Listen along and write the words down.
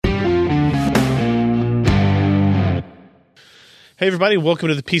Hey, everybody. Welcome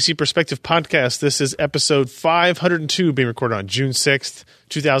to the PC Perspective Podcast. This is episode 502 being recorded on June 6th,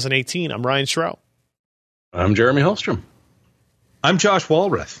 2018. I'm Ryan Schrow. I'm Jeremy Hallstrom. I'm Josh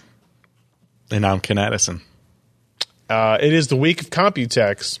Walrath. And I'm Ken Addison. It is the week of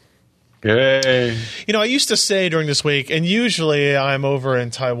Computex. Yay. You know, I used to say during this week, and usually I'm over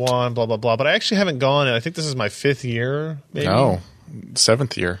in Taiwan, blah, blah, blah, but I actually haven't gone, and I think this is my 5th year, maybe. No,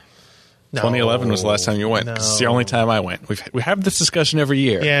 7th year. No. 2011 was the last time you went. No. It's the only time I went. We have this discussion every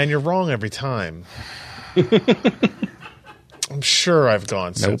year. Yeah, and you're wrong every time. I'm sure I've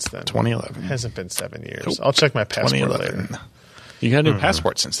gone since then. 2011. It hasn't been 7 years. Nope. I'll check my passport later. You got a new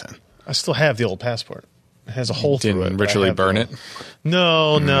passport since then. I still have the old passport. It has a hole through it. Didn't ritually burn it?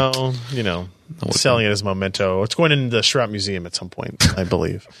 No. You know, selling it as a memento. It's going in the Shrout Museum at some point, I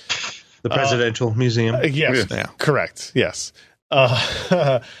believe. The Presidential Museum. Yes, Yeah. correct. Yes.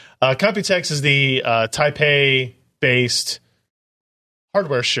 Computex is the Taipei-based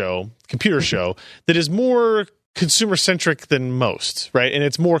hardware show, computer show, that is more consumer-centric than most, right? And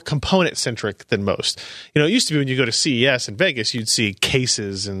it's more component-centric than most. You know, it used to be when you go to CES in Vegas, you'd see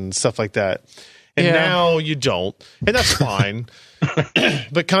cases and stuff like that. And now you don't. And that's fine.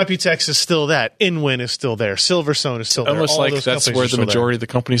 But Computex is still that. InWin is still there. Silverstone is still there. Almost All like those that's companies where are the still majority of the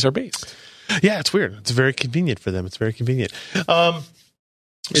companies are based. there. Yeah, it's weird. It's very convenient for them. It's very convenient.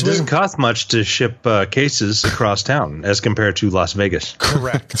 It doesn't cost much to ship cases across town as compared to Las Vegas.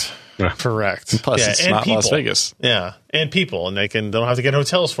 Correct. Correct. And plus, it's not Las Vegas. Yeah, and people, and they don't have to get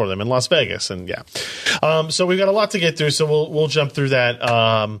hotels for them in Las Vegas, and yeah. So we've got a lot to get through, so we'll jump through that.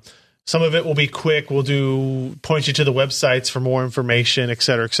 Some of it will be quick. We'll point you to the websites for more information, et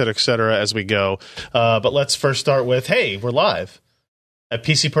cetera, as we go. But let's first start with, hey, we're live at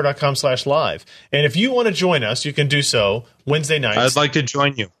PCPer.com/live. And if you want to join us, you can do so Wednesday nights. I'd like to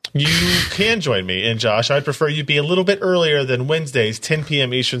join you. You can join me. And Josh, I'd prefer you be a little bit earlier than Wednesdays, 10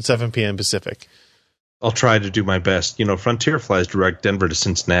 p.m. Eastern, 7 p.m. Pacific. I'll try to do my best. You know, Frontier flies direct Denver to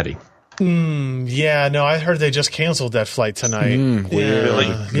Cincinnati. Yeah, no, I heard they just canceled that flight tonight. Really?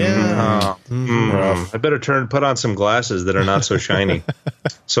 Yeah. I better put on some glasses that are not so shiny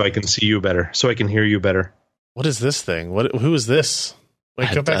so I can see you better, so I can hear you better. What is this thing? Who is this? Wait,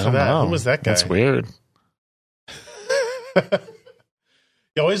 go back to that. Who was that guy? That's weird.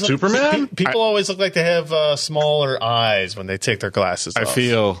 You always Superman? People always look like they have smaller eyes when they take their glasses off. I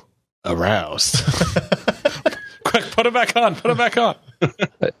feel aroused. Quick, put it back on. Put it back on.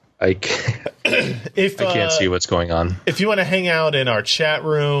 I can't see what's going on. If you want to hang out in our chat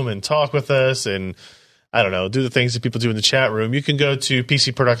room and talk with us and, I don't know, do the things that people do in the chat room, you can go to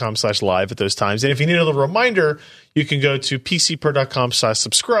PCPer.com/live at those times. And if you need a little reminder, you can go to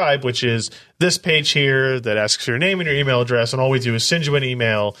PCPer.com/subscribe, which is this page here that asks for your name and your email address. And all we do is send you an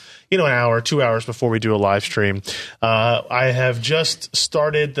email, an hour, 2 hours before we do a live stream. I have just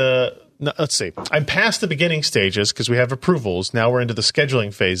started let's see. I'm past the beginning stages because we have approvals. Now we're into the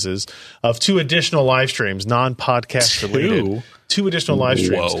scheduling phases of 2 additional live streams, non-podcast related. 2 additional live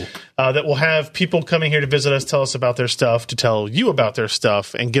streams that will have people coming here to visit us, tell us about their stuff, to tell you about their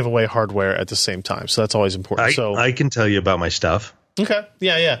stuff, and give away hardware at the same time. So that's always important. I can tell you about my stuff. Okay.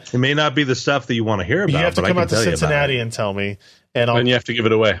 Yeah. It may not be the stuff that you want to hear about. You have to but come I out can to tell Cincinnati and tell me. And you have to give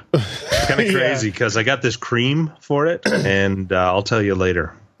it away. It's kind of crazy because I got this cream for it, and I'll tell you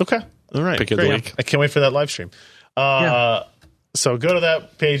later. Okay. All right. Pick of the week. I can't wait for that live stream. So go to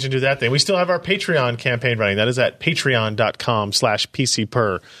that page and do that thing. We still have our Patreon campaign running. That is at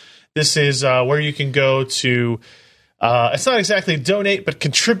patreon.com/PCPer. This is where you can go to, it's not exactly donate, but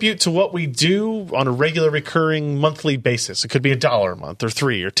contribute to what we do on a regular recurring monthly basis. It could be $1 a month or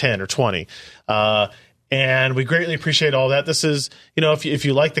 $3 or $10 or $20. And we greatly appreciate all that. This is, if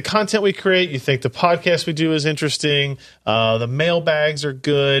you like the content we create, you think the podcast we do is interesting, the mailbags are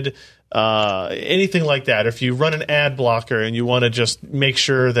good, anything like that. If you run an ad blocker and you want to just make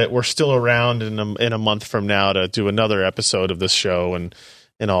sure that we're still around in a month from now to do another episode of this show and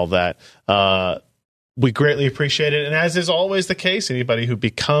all that, we greatly appreciate it. And as is always the case, anybody who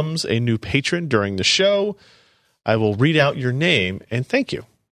becomes a new patron during the show, I will read out your name and thank you.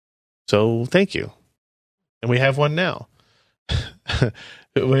 So thank you. And we have one now.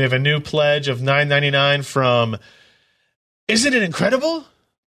 We have a new pledge of $9.99 from, isn't it incredible?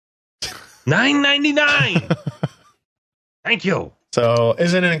 $9.99. Thank you. So,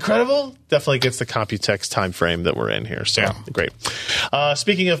 isn't it incredible? Definitely gets the Computex time frame that we're in here. So, Great.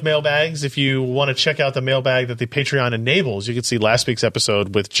 Speaking of mailbags, if you want to check out the mailbag that the Patreon enables, you can see last week's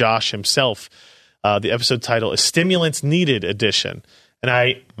episode with Josh himself. The episode title is Stimulants Needed Edition. And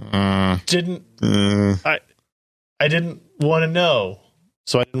I didn't want to know,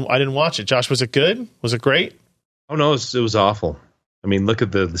 so I didn't watch it. Josh, was it good? Was it great? Oh no, it was awful. I mean, look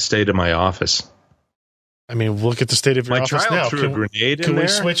at the state of my office. I mean, look at the state of your My office child now. threw a grenade in Can we there,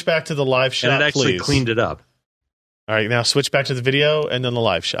 switch back to the live shot, and it actually please? cleaned it up. All right, now switch back to the video and then the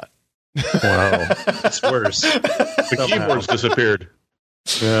live shot. Wow, it's worse. The keyboard's disappeared.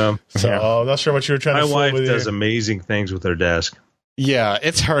 Yeah. So I'm not sure what you were trying My to fool wife with does here. amazing things with her desk. Yeah,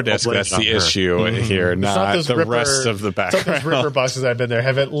 it's hard I'll disk. blame That's it on the her. issue here, not those the Ripper- rest of the It's not those Ripper background. boxes I've been there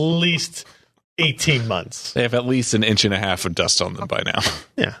have at least 18 months. They have at least an inch and a half of dust on them by now.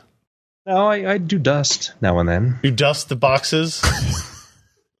 Yeah. No, I do dust now and then. You dust the boxes. Yes,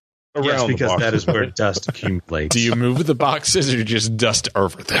 Around the because box. that is where dust accumulates. Do you move the boxes or you just dust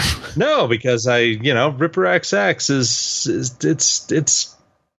over them? No, because Ripper XX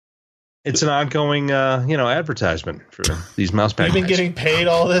it's an ongoing advertisement for these mouse pads. You've been getting paid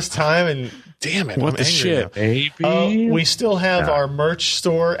all this time, and damn it, What I'm the angry shit? now. Maybe We still have Yeah. our merch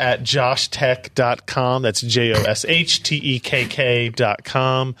store at joshtech.com. That's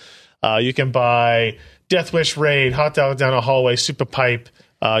JOSHTEKK.com. You can buy Death Wish Raid, Hot Dog Down a Hallway, Super Pipe.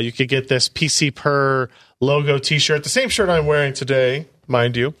 You could get this PC Per logo t-shirt, the same shirt I'm wearing today,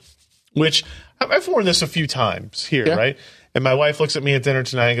 mind you, which I've worn this a few times here, Yeah. right? And my wife looks at me at dinner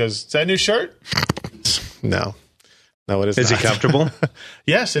tonight and goes, "Is that a new shirt?" No, it is is not. it comfortable?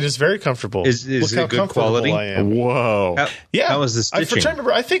 Yes, it is very comfortable. Is Look it how good comfortable quality? I am. Whoa. Yeah. How is the I stitching?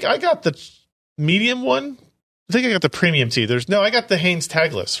 remember. I think I got the medium one. I think I got the premium tee. I got the Hanes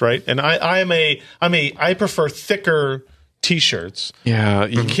tagless, right? And I prefer thicker t-shirts. Yeah.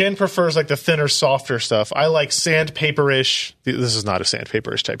 Ken prefers like the thinner, softer stuff. I like sandpaperish. This is not a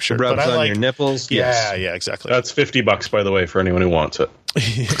sandpaperish type shirt, Rubs but I on like your nipples. Yeah, yeah, exactly. That's $50, by the way, for anyone who wants it.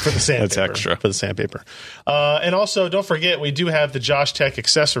 For the sandpaper. That's extra. For the sandpaper. And also, don't forget, we do have the Josh Tech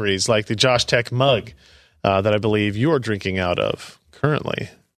accessories, like the Josh Tech mug that I believe you're drinking out of currently,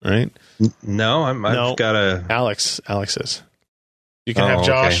 right? No, I've No. got a. Alex is. You can Oh, have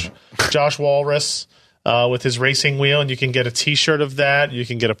okay. Josh Walrus with his racing wheel, and you can get a T-shirt of that. You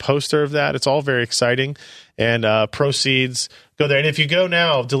can get a poster of that. It's all very exciting, and proceeds go there. And if you go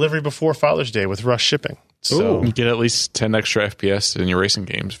now, delivery before Father's Day with rush shipping. So You get at least 10 extra FPS in your racing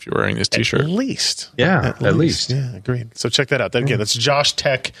games if you're wearing this at t-shirt. least, Yeah, at least. yeah, agreed. So check that out. Again, that's Josh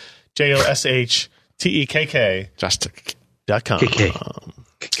Tech, JOSHTEKK.com. Just KK.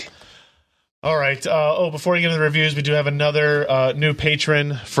 All right. Before we get into the reviews, we do have another new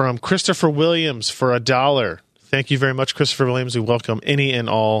patron from Christopher Williams for $1. Thank you very much, Christopher Williams. We welcome any and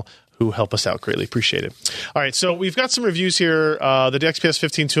all who help us out. Greatly appreciate it. All right. So we've got some reviews here. The XPS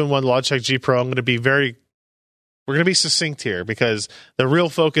 15 2-in-1 Logitech G Pro. We're going to be succinct here because the real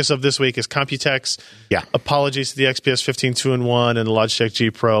focus of this week is Computex. Yeah. Apologies to the XPS 15 2-in-1 and the Logitech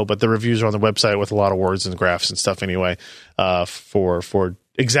G Pro, but the reviews are on the website with a lot of words and graphs and stuff anyway for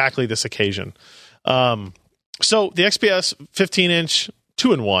exactly this occasion. So the XPS 15-inch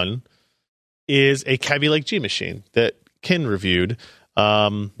 2-in-1 is a Kaby Lake G machine that Ken reviewed.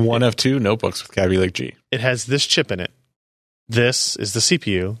 one of two notebooks with Kaby Lake G. It has this chip in it. This is the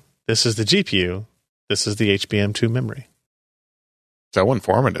CPU. This is the GPU. This is the HBM2 memory. So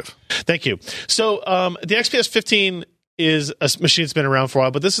informative. Thank you. So the XPS 15 is a machine that's been around for a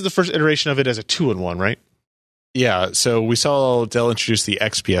while, but this is the first iteration of it as a 2-in-1, right? Yeah, so we saw Dell introduce the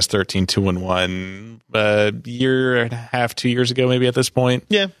XPS 13 2-in-1 a year and a half, 2 years ago, maybe at this point.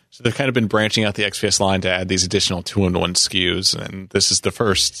 Yeah. So they've kind of been branching out the XPS line to add these additional 2-in-1 SKUs, and this is the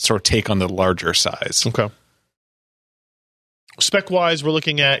first sort of take on the larger size. Okay. Spec-wise, we're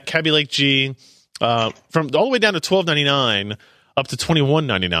looking at Kaby Lake G from all the way down to $12.99 up to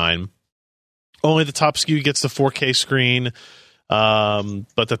 $21.99. Only the top SKU gets the 4K screen,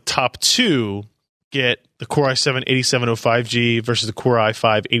 but the top two get the Core i7-8705G versus the Core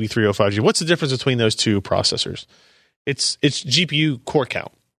i5-8305G. What's the difference between those two processors? It's GPU core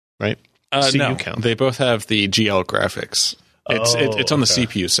count, right? CU No, count. they both have the GL graphics. It's on the okay.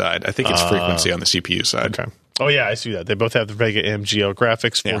 CPU side. I think it's frequency on the CPU side. Okay. Oh, yeah, I see that. They both have the Vega M GL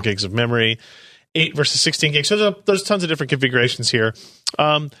graphics, 4 gigs of memory, 8 versus 16 gigs. So there's tons of different configurations here.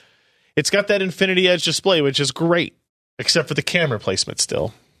 It's got that Infinity Edge display, which is great, except for the camera placement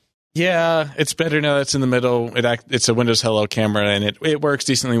still. Yeah, it's better now that it's in the middle. It's a Windows Hello camera, and it works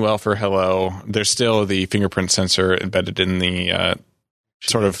decently well for Hello. There's still the fingerprint sensor embedded in the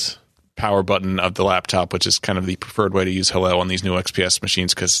sort of power button of the laptop, which is kind of the preferred way to use Hello on these new XPS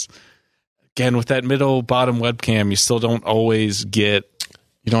machines because, again, with that middle bottom webcam, you don't always get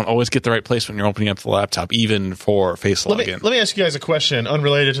the right place when you're opening up the laptop, even for face login. Let me ask you guys a question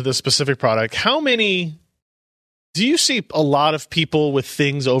unrelated to this specific product. Do you see a lot of people with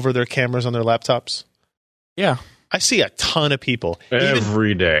things over their cameras on their laptops? Yeah. I see a ton of people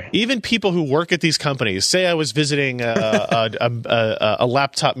Every day. Even people who work at these companies. Say I was visiting a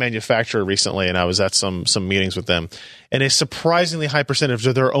laptop manufacturer recently, and I was at some meetings with them, and a surprisingly high percentage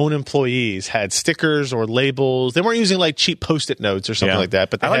of their own employees had stickers or labels. They weren't using like cheap Post-it notes or something like that,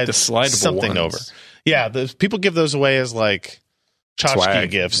 but they I like had the slidable something ones. over. Yeah, people give those away as like tchotchke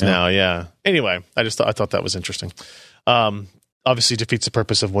Swag. gifts now. Yeah. Anyway, I thought that was interesting. Obviously defeats the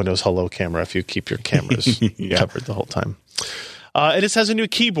purpose of Windows Hello Camera if you keep your cameras covered the whole time. And it has a new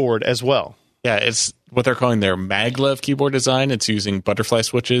keyboard as well. Yeah, it's what they're calling their maglev keyboard design. It's using butterfly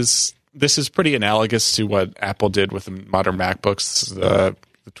switches. This is pretty analogous to what Apple did with the modern MacBooks, the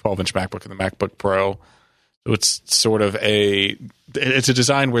 12-inch MacBook and the MacBook Pro. So it's sort of it's a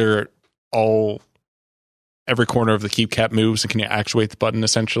design where every corner of the keycap moves and can actuate the button,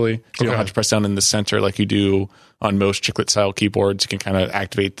 essentially. You don't have to press down in the center like you do on most chiclet-style keyboards. You can kind of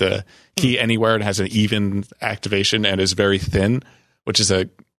activate the key anywhere. It has an even activation and is very thin, which is a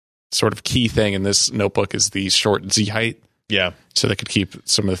sort of key thing in this notebook is the short Z height. Yeah. So they could keep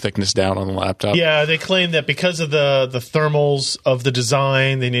some of the thickness down on the laptop. Yeah, they claim that because of the thermals of the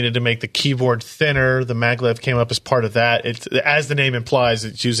design, they needed to make the keyboard thinner. The maglev came up as part of that. As the name implies,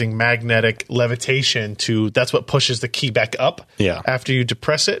 it's using magnetic levitation that's what pushes the key back up after you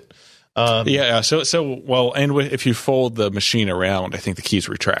depress it. And if you fold the machine around, I think the keys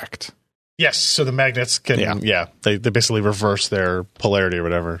retract. Yes, so the magnets can, they basically reverse their polarity or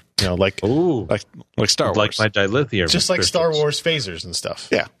whatever. You know, like Star Wars. Like my dilithium. Just like Star Wars phasers and stuff.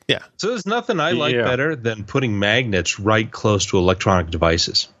 Yeah. Yeah. So there's nothing I like better than putting magnets right close to electronic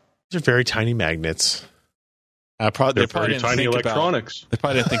devices. These are very tiny magnets. They're very tiny electronics. They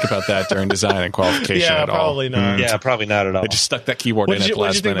probably didn't think about that during design and qualification at all. Probably not. Yeah, probably not at all. They just stuck that keyboard in at the What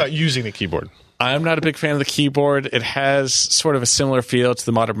last did you think minute. about using the keyboard? I'm not a big fan of the keyboard. It has sort of a similar feel to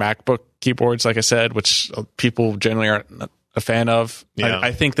the modern MacBook keyboards, like I said, which people generally aren't a fan of. Yeah.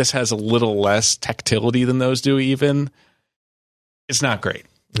 I think this has a little less tactility than those do even. It's not great.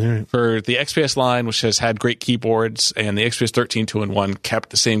 Right. For the XPS line, which has had great keyboards, and the XPS 13 2-in-1 kept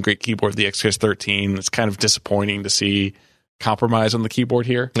the same great keyboard of the XPS 13, it's kind of disappointing to see compromise on the keyboard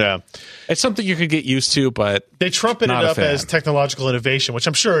here. Yeah. It's something you could get used to, but they trumpet it up as technological innovation, which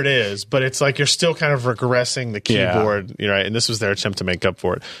I'm sure it is, but it's like you're still kind of regressing the keyboard, right? And this was their attempt to make up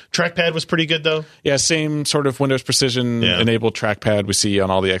for it. Trackpad was pretty good, though. Yeah, same sort of Windows Precision enabled trackpad we see on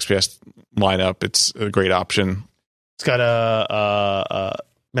all the XPS lineup. It's a great option. It's got a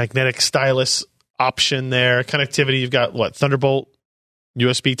magnetic stylus option there. Connectivity, you've got Thunderbolt,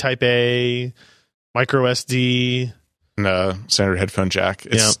 USB Type A, micro SD. Standard headphone jack.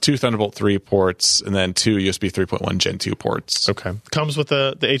 It's 2 Thunderbolt 3 ports and then 2 USB 3.1 Gen 2 ports. Okay. Comes with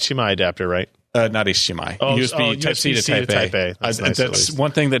the HDMI adapter, right? Not HDMI. USB Type-C to Type A. That's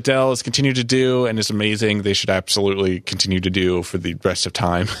one thing that Dell has continued to do and is amazing. They should absolutely continue to do for the rest of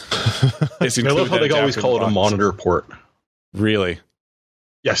time. I love how they always call it a monitor port. Really?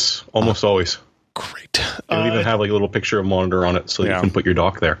 Yes, almost always. Great. It'll even have like a little picture of monitor on it so you can put your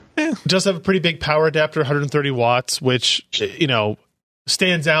dock there. It does have a pretty big power adapter, 130 watts, which,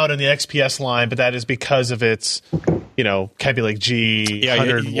 stands out in the XPS line, but that is because of its, Kaby Lake G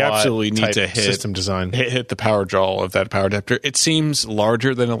 100 you absolutely need to system design. Hit the power draw of that power adapter. It seems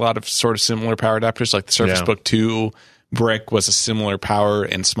larger than a lot of sort of similar power adapters, like the Surface Book 2 brick was a similar power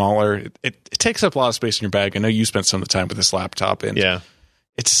and smaller. It takes up a lot of space in your bag. I know you spent some of the time with this laptop, and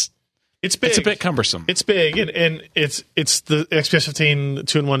it's big. It's a bit cumbersome. It's big, and it's the XPS 15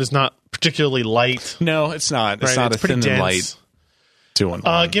 2-in-1 is not particularly light. No, it's not. It's not a thin and light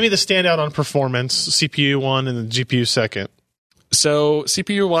 2-in-1. Give me the standout on performance, CPU 1 and the GPU 2nd. So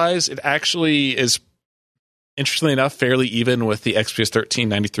CPU-wise, it actually is, interestingly enough, fairly even with the XPS 13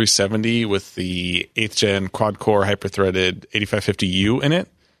 9370 with the 8th gen quad-core hyper-threaded 8550U in it.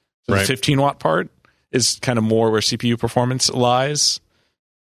 So the 15-watt part is kind of more where CPU performance lies.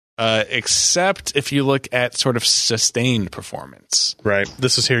 Except if you look at sort of sustained performance. Right.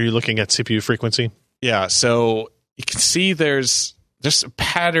 This is here you're looking at CPU frequency. Yeah. So you can see there's a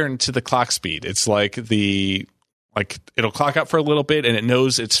pattern to the clock speed. It's like it'll clock out for a little bit and it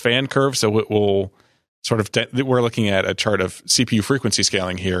knows its fan curve. So it will sort of, we're looking at a chart of CPU frequency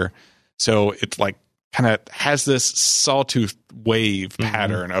scaling here. So it's like kind of has this sawtooth wave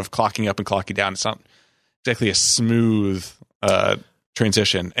pattern of clocking up and clocking down. It's not exactly a smooth,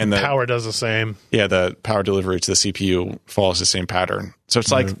 transition, and the power does the same. Yeah, the power delivery to the CPU follows the same pattern. So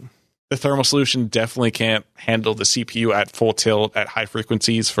it's like the thermal solution definitely can't handle the CPU at full tilt at high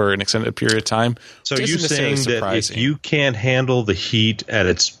frequencies for an extended period of time. So you're saying that if you can't handle the heat at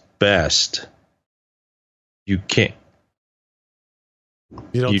its best, you can't.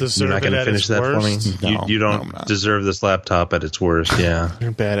 You don't deserve you're not going to finish that worst? for me? No, you don't deserve this laptop at its worst, yeah.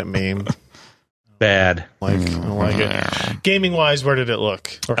 You're bad at meme. Bad. I don't like it. Gaming wise, where did it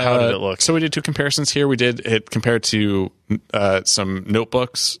look? Or how did it look? So we did two comparisons here. We did it compared to some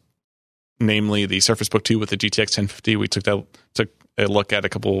notebooks, namely the Surface Book 2 with the GTX 1050. We took a look at a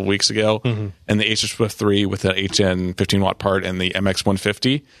couple of weeks ago, and the Acer Swift 3 with the HN 15-watt part and the MX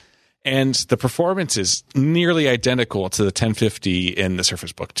 150. And the performance is nearly identical to the 1050 in the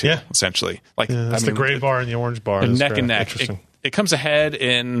Surface Book 2, essentially. That's the gray bar and the orange bar. Neck and neck. It comes ahead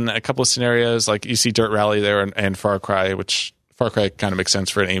in a couple of scenarios, like you see Dirt Rally there and Far Cry, which Far Cry kind of makes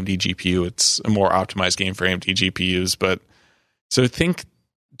sense for an AMD GPU. It's a more optimized game for AMD GPUs. But so think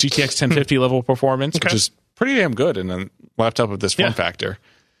GTX 1050 level performance, which is pretty damn good in a laptop of this form factor.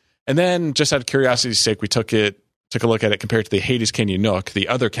 And then just out of curiosity's sake, we took a look at it compared to the Hades Canyon Nook, the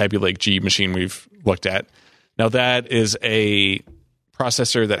other Kaby Lake G machine we've looked at. Now that is a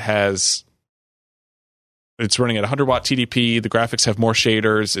processor that it's running at 100-watt TDP. The graphics have more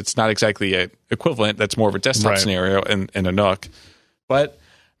shaders. It's not exactly an equivalent. That's more of a desktop scenario in a Nook. But,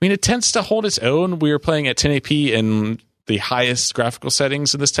 I mean, it tends to hold its own. We were playing at 1080p in the highest graphical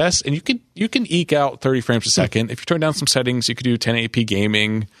settings in this test, and you can eke out 30 frames a second. If you turn down some settings, you could do 1080p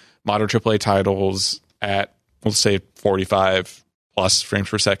gaming, modern AAA titles at, we'll say, 45 plus frames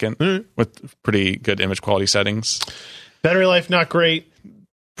per second with pretty good image quality settings. Battery life, not great.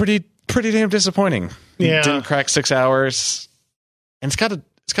 Pretty damn disappointing. Yeah. Didn't crack 6 hours. And it's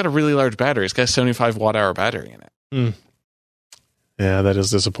got a really large battery. It's got a 75 watt hour battery in it. Yeah, that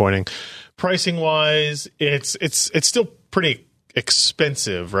is disappointing. Pricing wise, it's still pretty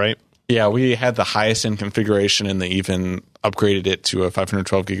expensive, right? Yeah, we had the highest end configuration, and they even upgraded it to a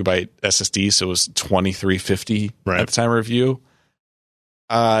 512 gigabyte SSD, so it was $2,350 at the time of review.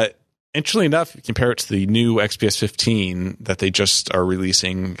 Interestingly enough, you compare it to the new XPS 15 that they just are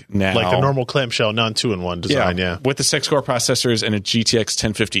releasing now. Like the normal clamshell, non-2-in-1 design, with the 6-core processors and a GTX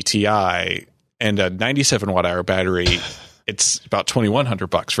 1050 Ti and a 97 watt hour battery, it's about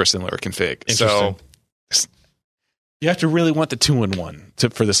 $2,100 for a similar config. So you have to really want the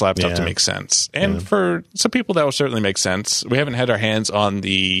 2-in-1 for this laptop to make sense. And for some people, that will certainly make sense. We haven't had our hands on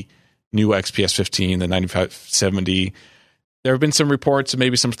the new XPS 15, the 9570. There have been some reports of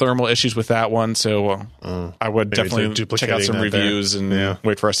maybe some thermal issues with that one, so I would definitely check out some reviews and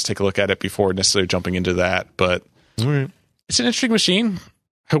wait for us to take a look at it before necessarily jumping into that. But it's an interesting machine.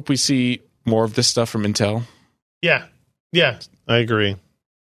 Hope we see more of this stuff from Intel. Yeah, I agree.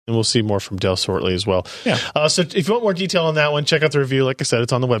 And we'll see more from Dell shortly as well. Yeah. So if you want more detail on that one, check out the review. Like I said,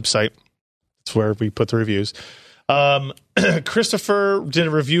 it's on the website. It's where we put the reviews. Christopher did a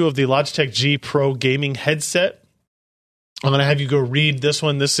review of the Logitech G Pro gaming headset. I'm going to have you go read this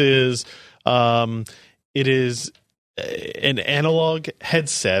one. This is, it is an analog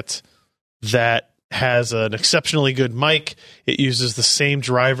headset that has an exceptionally good mic. It uses the same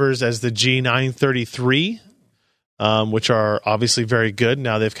drivers as the G933, which are obviously very good.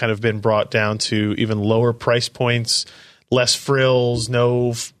 Now they've kind of been brought down to even lower price points, less frills,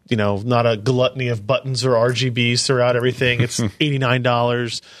 not a gluttony of buttons or RGBs throughout everything. It's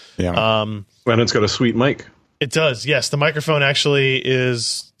 $89. Yeah. And it's got a sweet mic. It does, yes. The microphone actually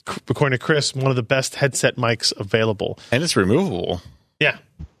is, according to Chris, one of the best headset mics available. And it's removable. Yeah.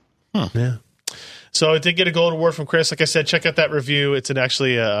 Yeah. So it did get a gold award from Chris. Like I said, check out that review. It's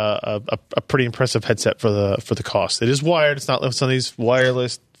actually a pretty impressive headset for the cost. It is wired. It's not some of these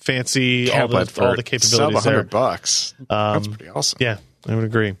wireless, fancy, all the capabilities sub there. $100. That's pretty awesome. Yeah, I would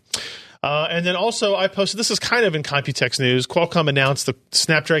agree. And then also I posted, this is kind of in Computex news, Qualcomm announced the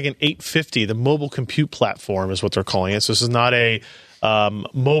Snapdragon 850, the mobile compute platform is what they're calling it. So this is not a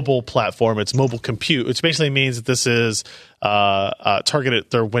mobile platform, it's mobile compute, which basically means that this is targeted at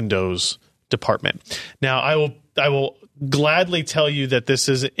their Windows department. Now, I will gladly tell you that this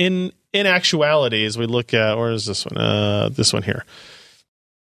is in actuality, as we look at, where is this one? This one here.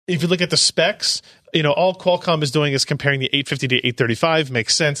 If you look at the specs, all Qualcomm is doing is comparing the 850 to 835.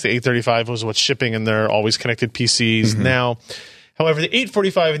 Makes sense. The 835 was what's shipping in their always connected PCs now. However, the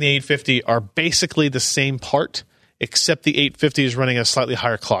 845 and the 850 are basically the same part, except the 850 is running a slightly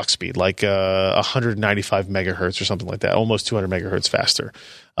higher clock speed, like 195 megahertz or something like that, almost 200 megahertz faster.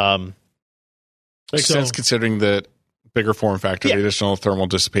 Makes sense considering the bigger form factor, the additional thermal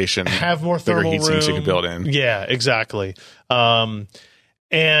dissipation, have more thermal bigger heat sinks you can build in. Yeah, exactly.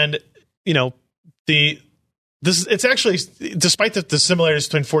 And it's actually, despite the similarities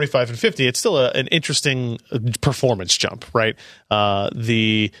between 45 and 50, it's still an interesting performance jump, right?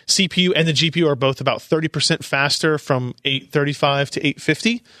 The CPU and the GPU are both about 30% faster from 835 to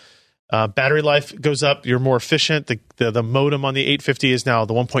 850. Battery life goes up. You're more efficient. The modem on the 850 is now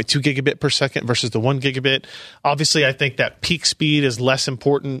the 1.2 gigabit per second versus the 1 gigabit. Obviously, I think that peak speed is less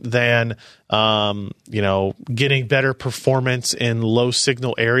important than getting better performance in low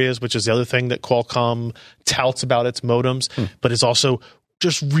signal areas, which is the other thing that Qualcomm touts about its modems, but it's also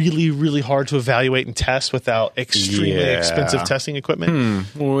just really, really hard to evaluate and test without extremely expensive testing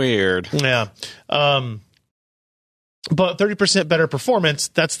equipment. Weird. Yeah. But 30% better performance,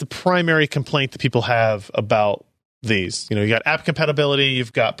 that's the primary complaint that people have about these. You got app compatibility,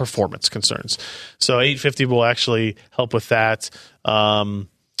 you've got performance concerns. So 850 will actually help with that.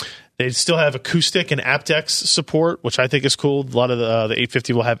 They still have acoustic and aptX support, which I think is cool. A lot of the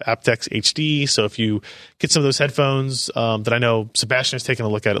 850 will have aptX HD. So if you get some of those headphones that I know Sebastian has taken a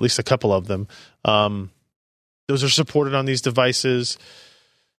look at least a couple of them, those are supported on these devices.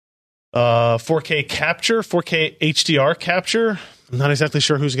 4K capture, 4K HDR capture. I'm not exactly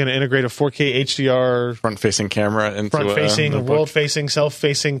sure who's going to integrate a 4K HDR front-facing camera into front-facing, world-facing,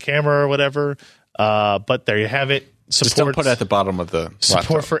 self-facing camera or whatever. But there you have it. Just don't put it at the bottom of the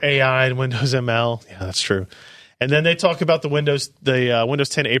support for AI and Windows ML. Yeah, that's true. And then they talk about the Windows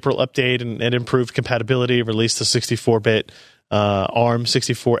 10 April update and improved compatibility, released the 64-bit ARM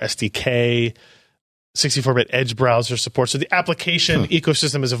 64 SDK. 64-bit Edge browser support. So the application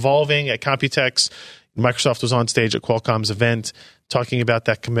ecosystem is evolving at Computex. Microsoft was on stage at Qualcomm's event talking about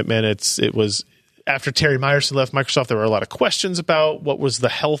that commitment. It was after Terry Myerson left Microsoft, there were a lot of questions about what was the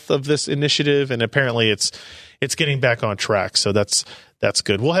health of this initiative, and apparently it's getting back on track. So that's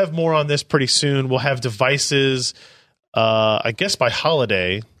good. We'll have more on this pretty soon. We'll have devices, I guess by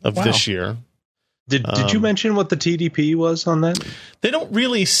holiday of this year. Did you mention what the TDP was on that? They don't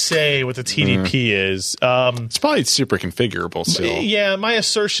really say what the TDP is. It's probably super configurable still. Yeah, my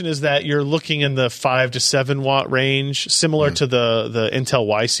assertion is that you're looking in the 5 to 7 watt range, similar to the Intel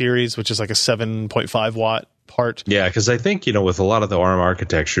Y series, which is like a 7.5 watt part. Yeah, because I think, with a lot of the ARM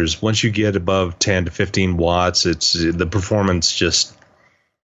architectures, once you get above 10 to 15 watts, it's the performance just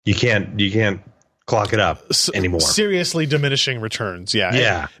you can't clock it up anymore. Seriously diminishing returns.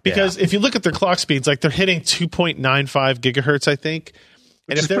 Yeah. Because if you look at their clock speeds, like they're hitting 2.95 gigahertz, I think.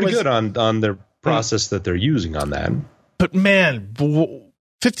 And it's pretty good on their process that they're using on that. But man,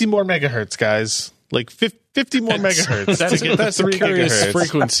 50 more megahertz, guys. Like 50 more megahertz. That's a curious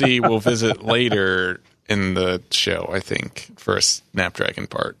frequency we'll visit later in the show, I think, for a Snapdragon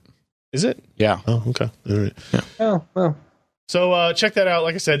part. Is it? Yeah. Oh, okay. All right. Yeah. Oh, well. So check that out.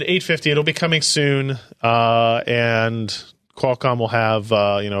 Like I said, 850. It'll be coming soon, and Qualcomm will have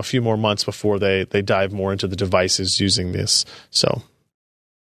a few more months before they dive more into the devices using this. So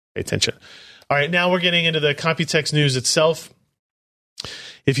pay attention. All right, now we're getting into the Computex news itself.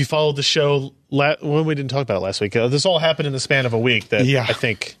 If you followed the show, we didn't talk about it last week. This all happened in the span of a week. That I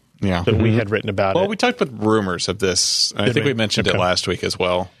think that we had written about it. Well, we talked about rumors of this. I think we mentioned it last week as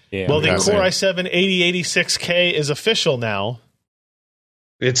well. Yeah, well, the Core i7 8086K is official now.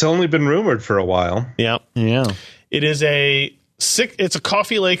 It's only been rumored for a while. Yeah. It is it's a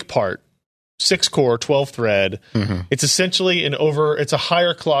Coffee Lake part, 6-core, 12-thread. Mm-hmm. It's essentially it's a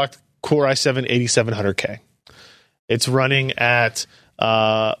higher clocked Core i7 8700K. It's running at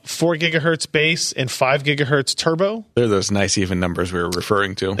 4 gigahertz base and 5 gigahertz turbo. They're those nice even numbers we were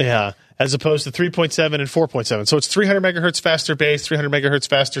referring to. Yeah, as opposed to 3.7 and 4.7. So it's 300 megahertz faster base, 300 megahertz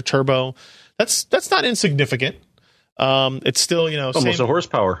faster turbo. That's not insignificant. It's still, almost a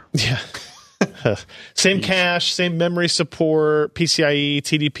horsepower. Yeah. Same cache, same memory support, PCIe,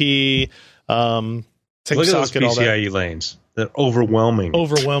 TDP. Same Look at those PCIe lanes. They're overwhelming.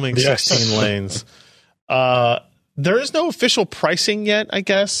 16 lanes. There is no official pricing yet, I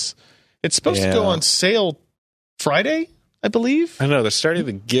guess. It's supposed to go on sale Friday, I believe. I know. They're starting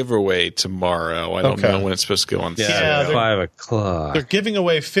the giveaway tomorrow. I don't know when it's supposed to go on sale. Yeah, 5 o'clock. They're giving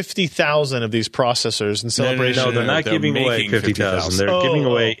away 50,000 of these processors in celebration. No, they're not giving away 50,000. They're giving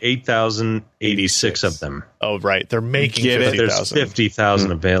away 8,086 of them. Oh, right. They're making 50,000. There's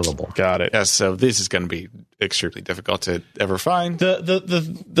 50,000 available. Got it. Yeah, so this is going to be extremely difficult to ever find.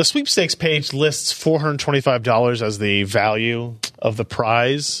 The sweepstakes page lists $425 as the value of the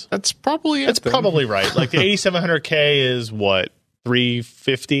prize. That's probably probably right. Like the 8700K is what,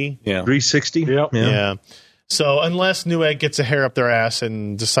 350? Yeah, 360. Yeah. So unless Newegg gets a hair up their ass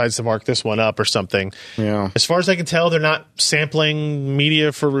and decides to mark this one up or something, as far as I can tell, they're not sampling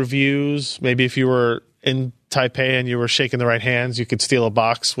media for reviews. Maybe if you were in Taipei and you were shaking the right hands, you could steal a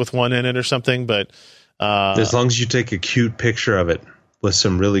box with one in it or something. But as long as you take a cute picture of it with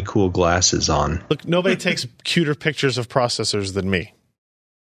some really cool glasses on. Look, nobody takes cuter pictures of processors than me.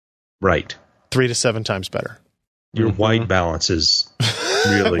 Right. 3 to 7 times better. Your white balance is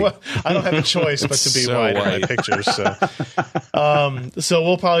Really? Well, I don't have a choice but to be So white in my white. pictures. So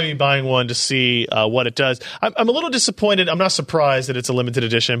we'll probably be buying one to see what it does. I'm a little disappointed. I'm not surprised that it's a limited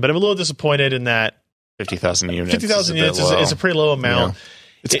edition, but I'm a little disappointed in that 50,000 units. 50,000 units is a pretty low amount. Yeah.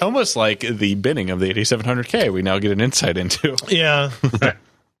 It's almost like the binning of the 8700K. We now get an insight into. Yeah.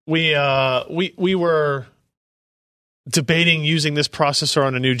 We were debating using this processor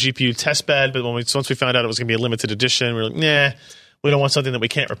on a new GPU test bed, but once we found out it was going to be a limited edition, we were like, nah, we don't want something that we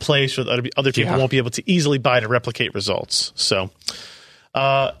can't replace, or that other people won't be able to easily buy to replicate results. So,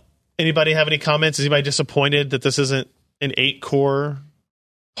 anybody have any comments? Is anybody disappointed that this isn't an 8-core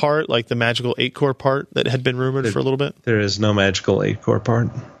part, like the magical 8-core part that had been rumored for a little bit? There is no magical 8-core part.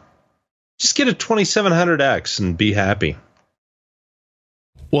 Just get a 2700X and be happy.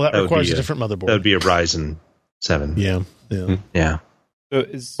 Well, that requires a different motherboard. That would be a Ryzen 7. Yeah. Yeah.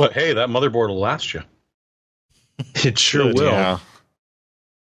 But hey, that motherboard will last you. It sure will. Yeah.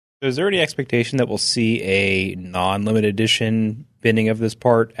 So is there any expectation that we'll see a non-limited edition binning of this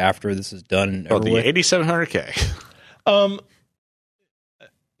part after this is done and over The with? 8700K.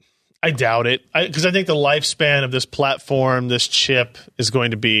 I doubt it, because I think the lifespan of this platform, this chip, is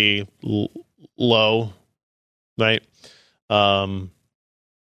going to be low, right? And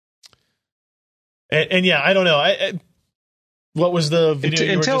yeah, I don't know. What was the video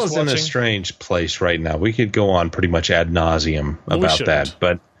you were Intel just is in a watching? strange place right now. We could go on pretty much ad nauseum about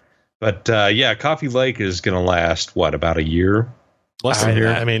that, but yeah, Coffee Lake is going to last about a year? Less than a year.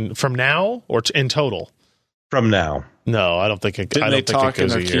 I mean, from now or in total? From now. No, I don't think it. Didn't I don't they think talk it in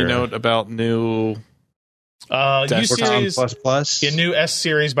goes their a year. keynote about new U series, Plus? a new S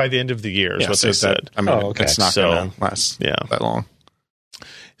series by the end of the year is what they said. I mean, okay. it's not So, going to last that long.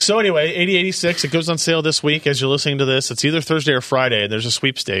 So anyway, 8086, it goes on sale this week as you're listening to this. It's either Thursday or Friday, and there's a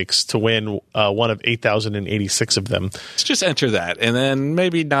sweepstakes to win one of 8,086 of them. Let's just enter that, and then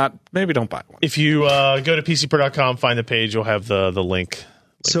maybe don't buy one. If you go to PCPro.com, find the page, you'll have the link.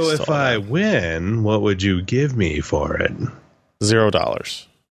 So if I win, what would you give me for it? $0.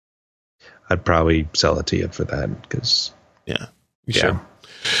 I'd probably sell it to you for that, because Yeah, you should.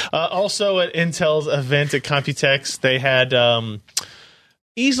 Also at Intel's event at Computex, they had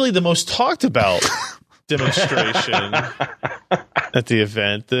easily the most talked about demonstration at the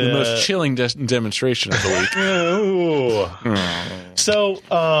event. The most chilling demonstration of the week. So,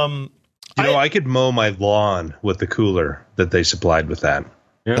 I could mow my lawn with the cooler that they supplied with that.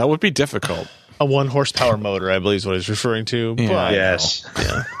 That would be difficult. a 1 horsepower motor, I believe is what he's referring to. Yeah. But, Yes.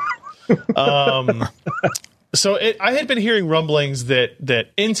 So I had been hearing rumblings that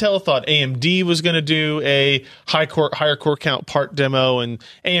Intel thought AMD was going to do a higher core count part demo, and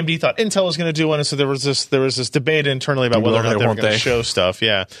AMD thought Intel was going to do one. And so there was this debate internally about whether or not they were going to show stuff.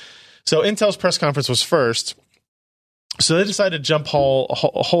 Yeah. So Intel's press conference was first. So they decided to jump whole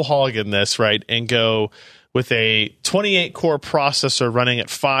hog in this, right, and go with a 28 core processor running at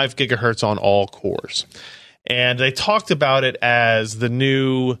 5 gigahertz on all cores. And they talked about it as the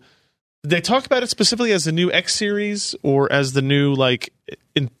new. They talk about it specifically as the new X series or as the new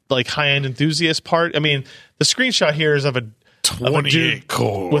high end enthusiast part. I mean, the screenshot here is of a 28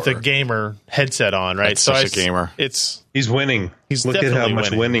 core with a gamer headset on, right? That's such a gamer. He's winning. He's Look at how definitely much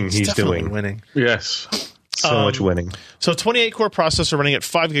winning he's definitely doing. winning. Yes. So much winning. So 28 core processor running at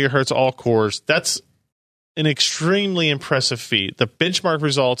 5 gigahertz all cores. That's an extremely impressive feat. The benchmark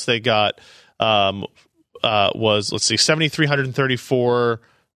results they got was 7,334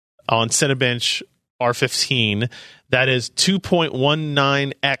 on Cinebench R15. That is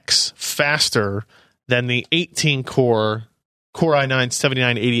 2.19x faster than the 18 core Core i9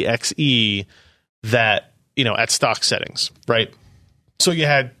 7980XE that, at stock settings, right? So you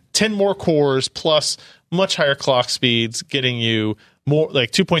had 10 more cores plus much higher clock speeds, getting you more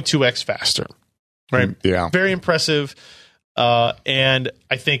like 2.2x faster, right? Yeah. Very impressive. And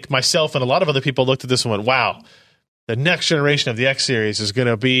I think myself and a lot of other people looked at this and went, wow, the next generation of the X series is going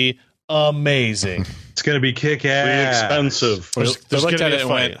to be amazing. It's going to be kick-ass. Expensive. There's They looked gonna at be it a and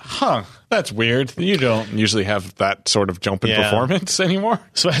fight. went, that's weird. You don't usually have that sort of jump in performance anymore.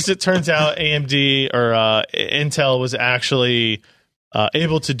 So as it turns out, AMD or Intel was actually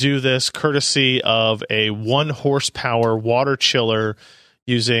able to do this courtesy of a 1 horsepower water chiller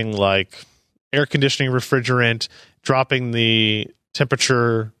using air conditioning refrigerant, dropping the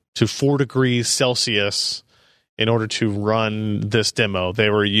temperature to 4 degrees Celsius in order to run this demo. They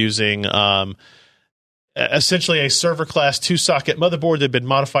were using essentially a server class 2-socket motherboard that had been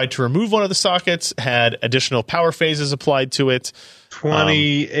modified to remove one of the sockets, had additional power phases applied to it.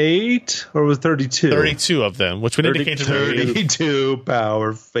 28 or was 32? 32 of them, which would indicate that 32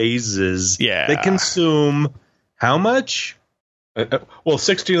 power phases. Yeah. They consume how much? Well,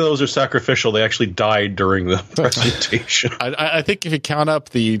 16 of those are sacrificial. They actually died during the presentation. I think if you count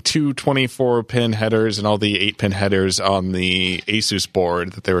up the 2 24-pin headers and all the 8-pin headers on the Asus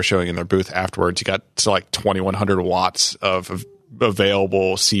board that they were showing in their booth afterwards, you got to like 2,100 watts of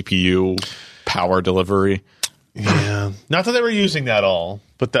available CPU power delivery. Yeah. Not that they were using that all,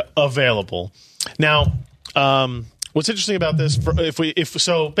 but the available. Now, what's interesting about this,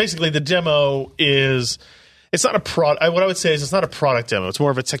 so basically the demo is... It's not a product. What I would say is it's not a product demo. It's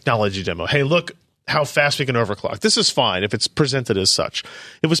more of a technology demo. Hey, look how fast we can overclock. This is fine if it's presented as such.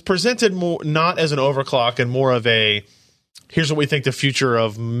 It was presented more not as an overclock and more of a here's what we think the future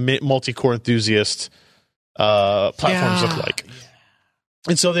of multi-core enthusiast platforms look like.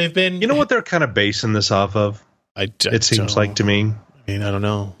 And so they've been. You know what they're kind of basing this off of? It seems like to me. I mean, I don't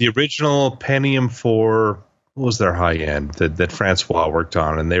know. The original Pentium 4. What was their high end that Francois worked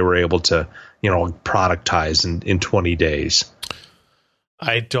on, and they were able to, productize in 20 days.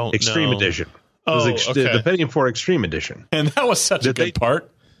 I don't Extreme know. Edition. Oh, okay. The Pentium 4 Extreme Edition. And that was such a good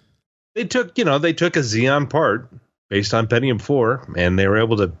part. They took a Xeon part based on Pentium 4, and they were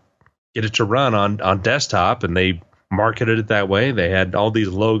able to get it to run on desktop, and they marketed it that way. They had all these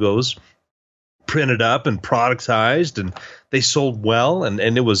logos printed up and productized, and they sold well, and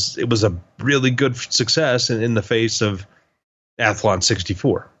it was a really good success in the face of Athlon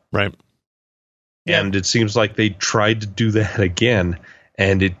 64. Right. And it seems like they tried to do that again,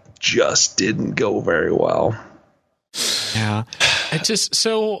 and it just didn't go very well. Yeah. Because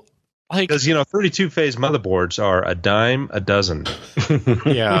 32-phase motherboards are a dime a dozen.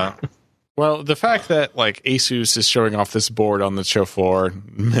 Yeah. Well, the fact that Asus is showing off this board on the show floor,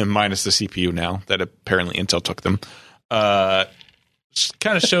 minus the CPU now, that apparently Intel took them,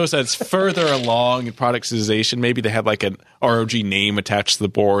 kind of shows that it's further along in productization. Maybe they had an ROG name attached to the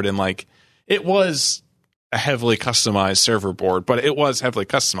board, and it was a heavily customized server board, but it was heavily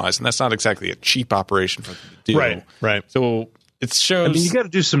customized, and that's not exactly a cheap operation for them to do. Right. So it shows. I mean, you got to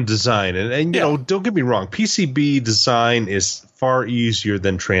do some design, and don't get me wrong. PCB design is far easier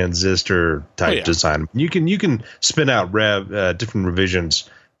than transistor type design. You can spin out different revisions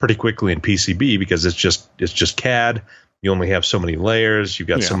pretty quickly in PCB because it's just CAD. You only have so many layers. You've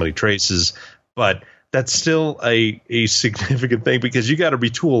got so many traces, but that's still a significant thing because you got to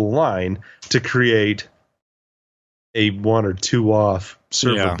retool a line to create a 1 or 2 off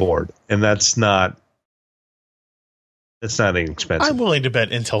server board, and that's not inexpensive. I'm willing to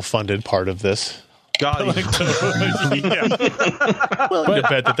bet Intel funded part of this. Willing to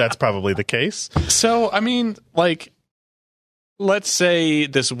bet that's probably the case. So, I mean, let's say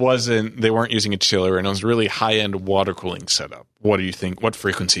they weren't using a chiller and it was really high-end water cooling setup. What do you think? What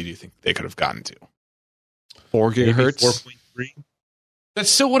frequency do you think they could have gotten to? 4 gigahertz? 4.3? That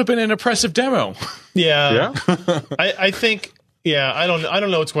still would have been an impressive demo. Yeah. I think... Yeah, I don't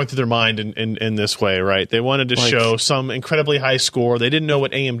know what's going through their mind in this way, right? They wanted to show some incredibly high score. They didn't know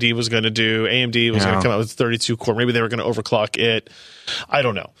what AMD was going to do. AMD was going to come out with 32 core. Maybe they were going to overclock it. I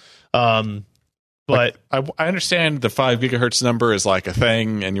don't know. But I understand the 5 gigahertz number is a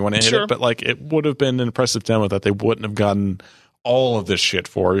thing, and you want to hit it, but it would have been an impressive demo that they wouldn't have gotten all of this shit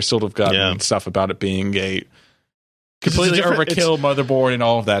for. You still have gotten stuff about it being a completely overkill motherboard and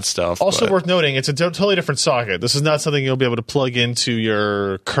all of that stuff. Also worth noting, it's a totally different socket. This is not something you'll be able to plug into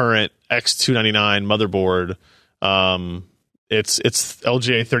your current X299 motherboard. It's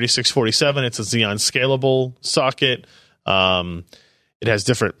LGA 3647. It's a Xeon scalable socket. It has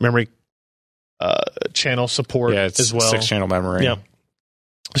different memory channel support as well. 6-channel memory. Yeah.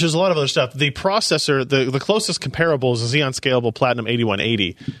 There's a lot of other stuff. The processor, the closest comparable is a Xeon Scalable Platinum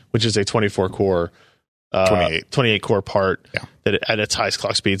 8180, which is a 24-core 28 core part that at its highest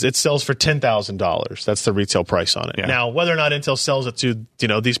clock speeds. It sells for $10,000. That's the retail price on it. Yeah. Now, whether or not Intel sells it to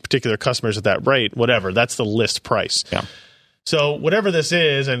these particular customers at that rate, whatever, that's the list price. Yeah. So whatever this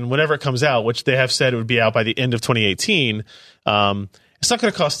is, and whenever it comes out, which they have said it would be out by the end of 2018, it's not going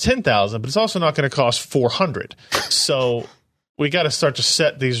to cost $10,000, but it's also not going to cost $400. So we got to start to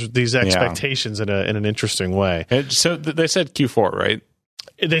set these expectations in an interesting way. So they said Q4, right?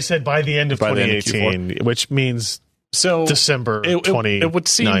 They said by the end of 2018, which means December 29th. It would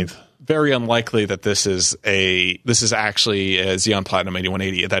seem very unlikely that this is actually a Xeon Platinum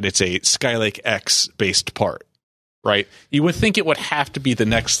 8180, that it's a Skylake X based part, right? You would think it would have to be the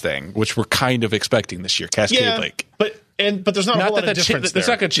next thing, which we're kind of expecting this year, Cascade Lake. But there's not a whole lot of difference there. It's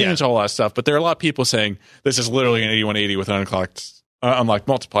not going to change a whole lot of stuff, but there are a lot of people saying this is literally an 8180 with an unlocked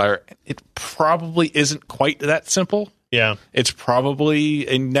multiplier. It probably isn't quite that simple. Yeah. It's probably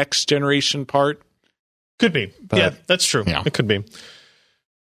a next generation part. Could be. But, that's true. Yeah. It could be.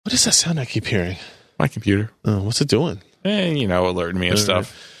 What is that sound I keep hearing? My computer. Oh, what's it doing? alerting me and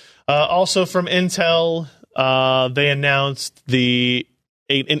stuff. Also from Intel, they announced an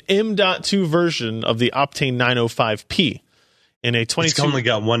M.2 version of the Optane 905P in a 22. It's only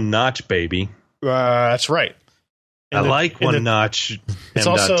got one notch, baby. That's right. I like one notch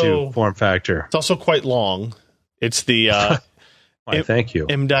M.2 form factor. It's also quite long. It's the thank you.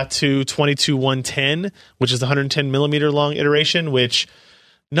 M.2 22110, which is the 110 millimeter long iteration, which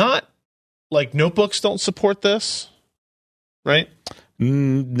not like notebooks don't support this, right?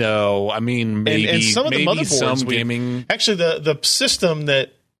 No, I mean maybe and some of the maybe motherboards some gaming. Actually, the system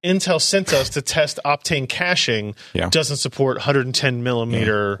that Intel sent us to test Optane caching doesn't support 110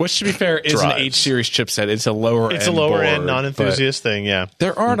 millimeter. Which, to be fair, is an H series chipset. It's a lower end non-enthusiast thing. Yeah,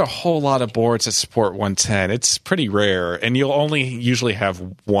 there aren't a whole lot of boards that support 110. It's pretty rare, and you'll only usually have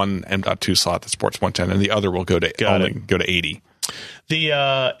one M.2 slot that supports 110, and the other will go to 80. The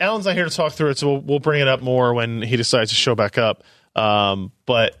Alan's not here to talk through it, so we'll bring it up more when he decides to show back up.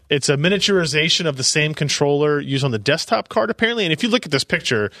 But it's a miniaturization of the same controller used on the desktop card, apparently. And if you look at this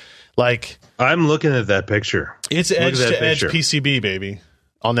picture, like I'm looking at that picture, it's edge to edge PCB, baby,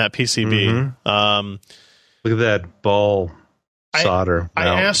 on that PCB. Mm-hmm. Look at that ball solder. I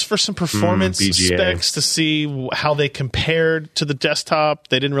asked for some performance specs to see how they compared to the desktop.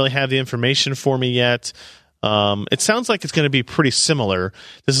 They didn't really have the information for me yet. It sounds like it's going to be pretty similar.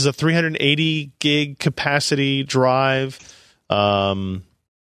 This is a 380 gig capacity drive.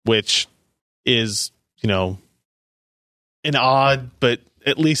 Which is, an odd, but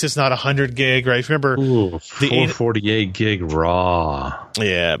at least it's not 100 gig, right? Remember, 448 gig raw.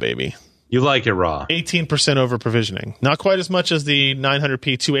 Yeah, baby. You like it raw. 18% over provisioning. Not quite as much as the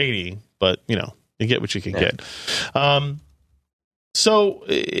 900p 280, but, you get what you can get. So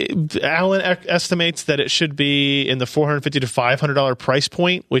Alan estimates that it should be in the $450 to $500 price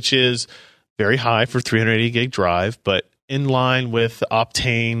point, which is very high for 380 gig drive, but in line with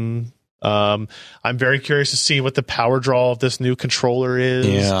Optane. I'm very curious to see what the power draw of this new controller is.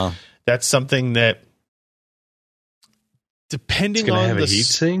 Yeah. That's something that, depending on have a heat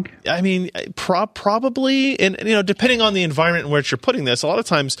sink. I mean, probably, and depending on the environment in which you're putting this, a lot of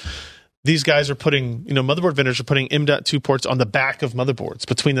times these guys are putting, motherboard vendors are putting M.2 ports on the back of motherboards,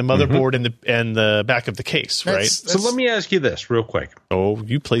 between the motherboard and the back of the case, right? So let me ask you this real quick. Oh,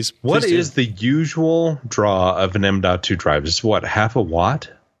 you please. What is the usual draw of an M.2 drive? Is what, half a watt?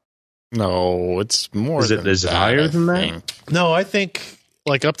 No, it's more. Is it higher than that? No, I think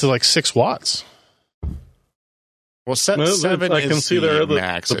up to 6 watts. Well, 7 I can see there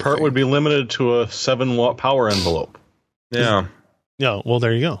max, the part would be limited to a 7-watt power envelope. Yeah. Yeah. Well,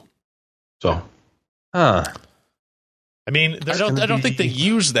 there you go. So, I mean, I don't think they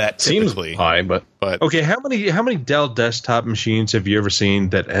use that typically. Seems high, but okay. How many Dell desktop machines have you ever seen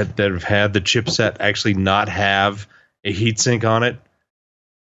that have had the chipset actually not have a heatsink on it?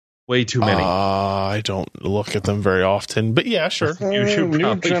 Way too many. I don't look at them very often, but yeah, sure.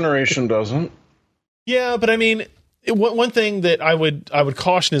 New generation doesn't. Yeah, but I mean, one thing that I would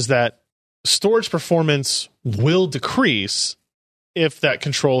caution is that storage performance will decrease if that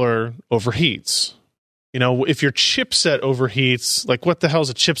controller overheats. If your chipset overheats, what the hell does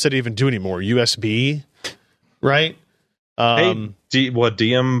a chipset even do anymore? USB, right?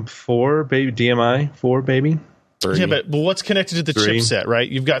 DM4, baby? DMI4, baby? 3. Yeah, but what's connected to the 3. chipset, right?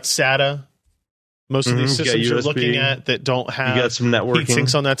 You've got SATA. Most of these systems you're looking at that don't have you got some networking. Heat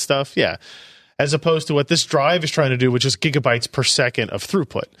sinks on that stuff. Yeah. As opposed to what this drive is trying to do, which is gigabytes per second of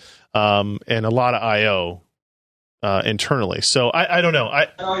throughput, and a lot of I/O internally. So I don't know.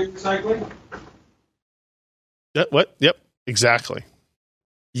 Recycling? What? Yep, exactly.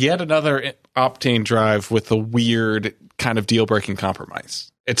 Yet another Optane drive with a weird kind of deal-breaking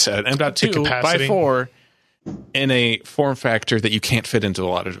compromise. It's an M.2 by 4 in a form factor that you can't fit into a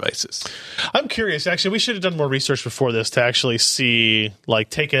lot of devices. I'm curious. Actually, we should have done more research before this to actually see,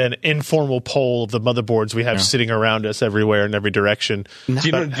 take an informal poll of the motherboards we have sitting around us everywhere in every direction. Do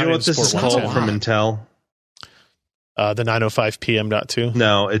you know what this is called from Intel? The 905P M.2?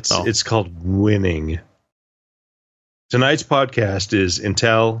 No, it's called winning. Tonight's podcast is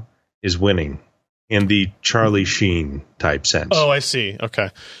Intel is winning in the Charlie Sheen type sense. Oh, I see. Okay.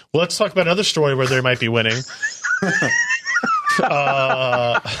 Well, let's talk about another story where they might be winning.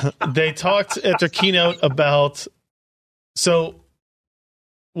 They talked at their keynote about... So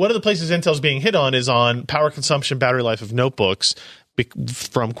one of the places Intel's being hit on is on power consumption, battery life of notebooks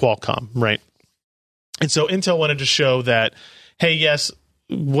from Qualcomm, right? And so Intel wanted to show that, hey, yes,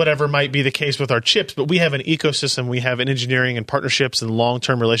 whatever might be the case with our chips, but we have an ecosystem, we have an engineering and partnerships and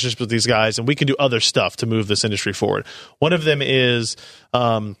long-term relationships with these guys, and we can do other stuff to move this industry forward. One of them is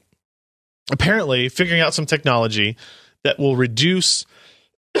apparently figuring out some technology that will reduce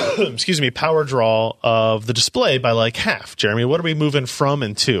power draw of the display by like half. Jeremy, what are we moving from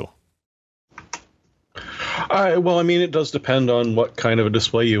and to? Well, I mean, it does depend on what kind of a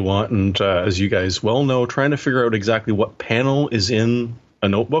display you want. And as you guys well know, trying to figure out exactly what panel is in a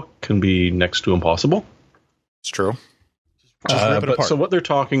notebook can be next to impossible. It's true. So what they're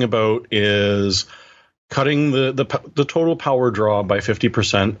talking about is cutting the total power draw by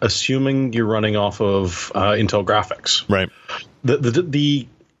 50%, assuming you're running off of Intel graphics. Right. The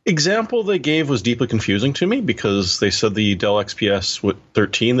example they gave was deeply confusing to me because they said the Dell XPS with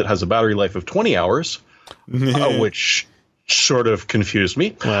 13 that has a battery life of 20 hours, which sort of confused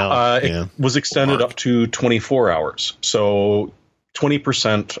me. Well, It was extended up to 24 hours. So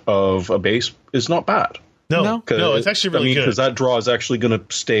 20% of a base is not bad. No, it's actually really good. Because that draw is actually going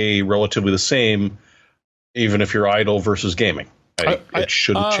to stay relatively the same, even if you're idle versus gaming. It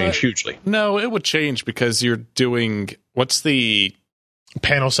shouldn't change hugely. No, it would change because you're doing what's the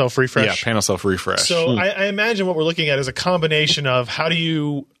panel self-refresh? Yeah, panel self-refresh. So I imagine what we're looking at is a combination of how do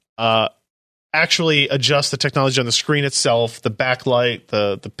you actually adjust the technology on the screen itself, the backlight,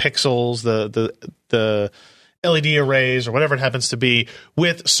 the pixels, the LED arrays, or whatever it happens to be,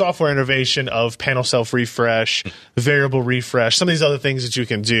 with software innovation of panel self-refresh, variable refresh, some of these other things that you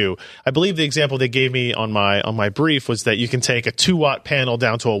can do. I believe the example they gave me on my brief was that you can take a 2-watt panel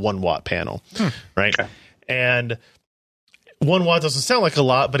down to a 1-watt panel, right? Okay. And 1 watt doesn't sound like a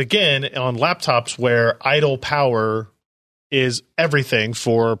lot, but again, on laptops where idle power is everything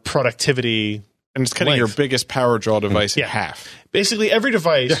for productivity, and it's cutting your biggest power draw device in half. Basically, every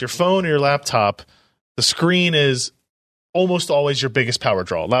device, your phone or your laptop, the screen is almost always your biggest power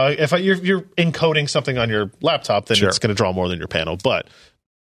draw. Now, if you're encoding something on your laptop, then it's going to draw more than your panel. But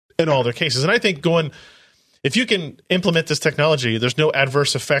in all other cases, and I think if you can implement this technology, there's no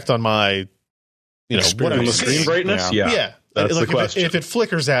adverse effect on my, what on the screen brightness. Yeah. That's the question. If it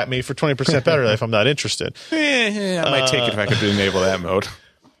flickers at me for 20% battery life, I'm not interested. I might take it if I could enable that mode.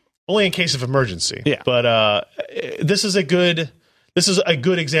 Only in case of emergency. Yeah. But this is a good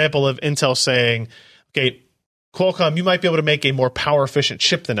example of Intel saying, okay, Qualcomm, you might be able to make a more power efficient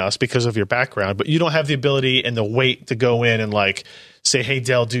chip than us because of your background, but you don't have the ability and the weight to go in and say, hey,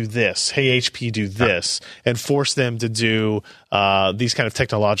 Dell, do this. Hey, HP, do this, and force them to do these kind of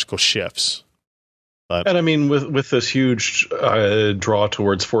technological shifts. And I mean, with this huge draw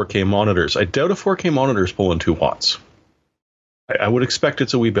towards 4K monitors, I doubt a 4K monitor is pulling 2 watts. I would expect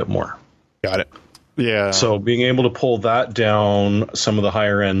it's a wee bit more. Got it. Yeah. So being able to pull that down, some of the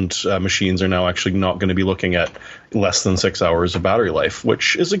higher end machines are now actually not going to be looking at less than 6 hours of battery life,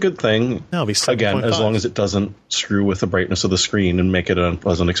 which is a good thing. No, it'll be again, as long as it doesn't screw with the brightness of the screen and make it an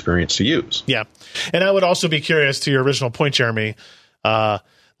unpleasant experience to use. Yeah. And I would also be curious to your original point, Jeremy,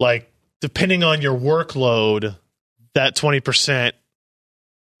 depending on your workload, that 20%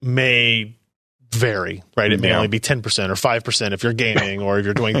 may vary, right? It may only be 10% or 5% if you're gaming or if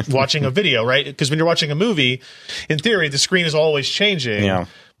you're watching a video, right? Because when you're watching a movie, in theory, the screen is always changing. Yeah.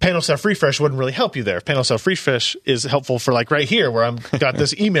 Panel self-refresh wouldn't really help you there. Panel self-refresh is helpful for right here where I've got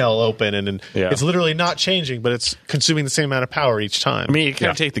this email open and it's literally not changing, but it's consuming the same amount of power each time. I mean, you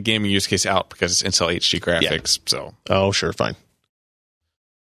can't take the gaming use case out because it's Intel HD graphics. So, oh, sure, fine.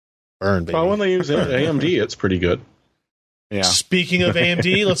 Burn, baby. Well, when they use AMD, it's pretty good. Yeah. Speaking of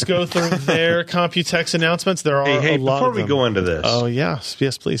AMD, let's go through their Computex announcements. There are a lot before of them. We go into this. Oh, yes,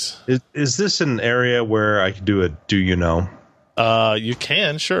 please. Is this an area where I could do a do you know? You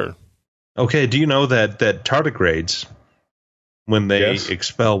can, sure. Okay, do you know that tardigrades, when they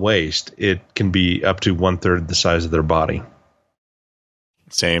expel waste, it can be up to 1/3 the size of their body?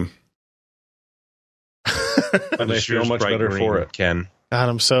 Same. And they feel much better for it, Ken. God,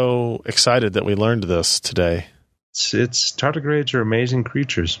 I'm so excited that we learned this today. It's tardigrades are amazing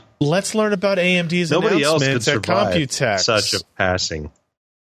creatures. Let's learn about AMD's Nobody else announcements could at survive Computex. Such a passing.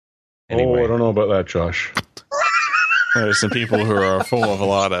 Anyway. Oh, I don't know about that, Josh. There's some people who are full of a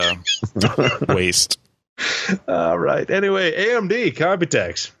lot of waste. All right. Anyway, AMD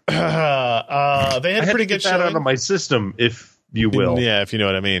Computex. They had a pretty good showing. That out of my system, if you will. Yeah, if you know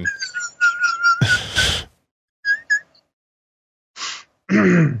what I mean.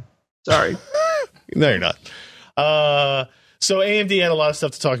 Sorry. No, you're not. So AMD had a lot of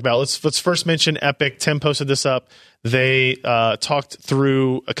stuff to talk about. Let's first mention Epic. Tim posted this up. They talked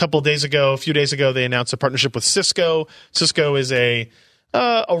through a few days ago, they announced a partnership with Cisco. Cisco is a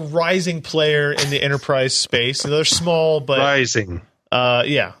rising player in the enterprise space. They're small, but rising.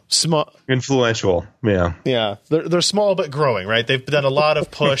 Small, influential. Yeah. They're small but growing. Right. They've done a lot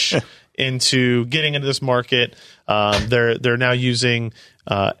of push into getting into this market. They're now using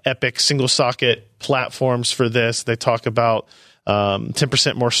EPYC single socket platforms for this. They talk about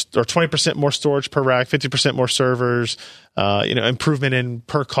 10% more or 20% more storage per rack, 50% more servers, improvement in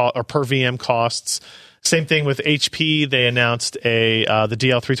per VM costs. Same thing with HP. They announced the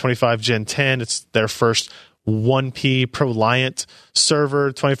DL325 Gen 10. It's their first 1P ProLiant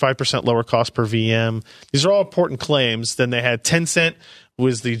server, 25% lower cost per VM. These are all important claims. Then they had Tencent,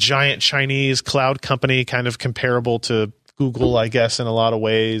 was the giant Chinese cloud company, kind of comparable to Google, I guess, in a lot of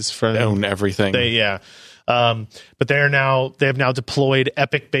ways. They own everything. But they have now deployed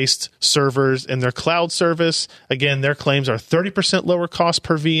EPYC-based servers in their cloud service. Again, their claims are 30% lower cost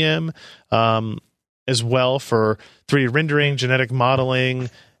per VM, as well for 3D rendering, genetic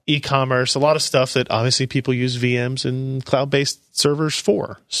modeling, e-commerce, a lot of stuff that obviously people use VMs and cloud-based servers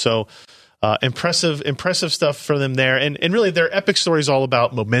for. So impressive stuff for them there. And really their EPYC story is all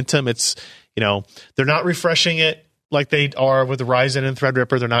about momentum. It's, they're not refreshing it like they are with the Ryzen and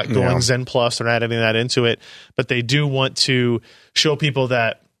Threadripper. They're not going Zen Plus. They're not adding that into it. But they do want to show people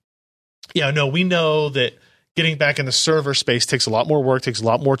that, we know that getting back in the server space takes a lot more work, takes a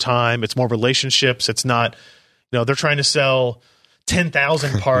lot more time. It's more relationships. It's not, they're trying to sell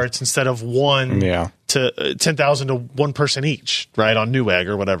 10,000 parts instead of to 10,000 to one person each, right, on Newegg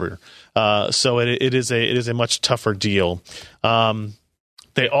or whatever. So it is a much tougher deal. Here's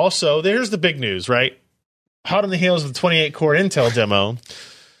the big news, right? Hot on the heels of the 28 core Intel demo,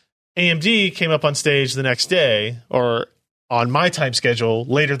 AMD came up on stage the next day, or on my time schedule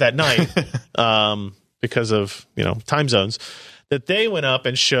later that night, because of time zones, that they went up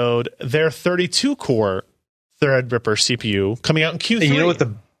and showed their 32 core Threadripper CPU coming out in Q3. And you know what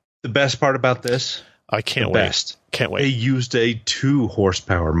the best part about this? I can't wait. Can't wait. They used a 2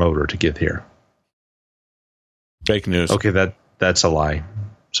 horsepower motor to get here. Fake news. Okay, that's a lie.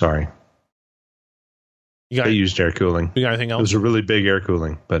 Sorry. They used air cooling. You got anything else? It was a really big air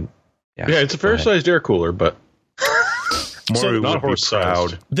cooling, but yeah, it's a fair-sized air cooler, but Maury would be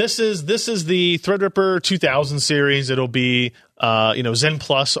proud. This is the Threadripper 2000 series. It'll be Zen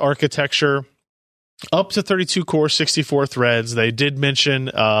Plus architecture, up to 32 core, 64 threads. They did mention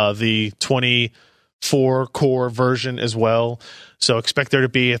the 24 core version as well. So expect there to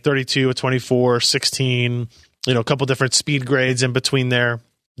be a 32, a 24, 16, a couple different speed grades in between there.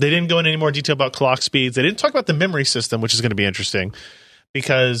 They didn't go into any more detail about clock speeds. They didn't talk about the memory system, which is going to be interesting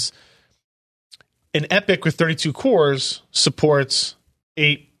because an EPYC with 32 cores supports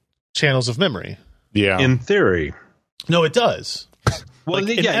 8 channels of memory. Yeah. In theory. No, it does. Well,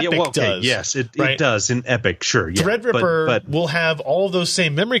 EPYC does. Yes, it does in EPYC, sure. Yeah. Threadripper but will have all of those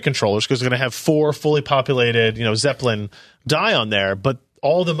same memory controllers because they're going to have 4 fully populated, Zeppelin die on there. But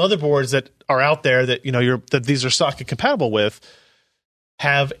all the motherboards that are out there that that these are socket compatible with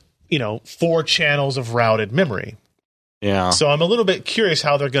have 4 channels of routed memory. Yeah. So I'm a little bit curious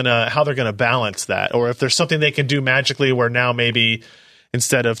how they're gonna balance that, or if there's something they can do magically where now maybe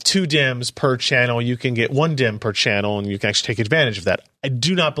instead of 2 DIMMs per channel, you can get 1 DIMM per channel, and you can actually take advantage of that. I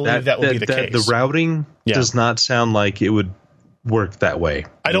do not believe that will be the case. The routing does not sound like it would work that way.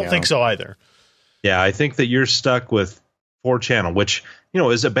 I don't think so either. Yeah, I think that you're stuck with 4 channel, which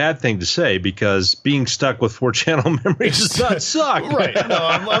is a bad thing to say because being stuck with 4 channel memory does not suck. Right? No,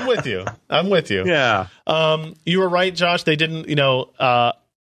 I'm with you. Yeah. You were right, Josh. They didn't.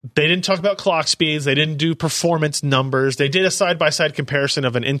 They didn't talk about clock speeds. They didn't do performance numbers. They did a side-by-side comparison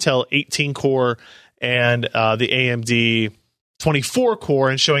of an Intel 18 core and the AMD 24 core,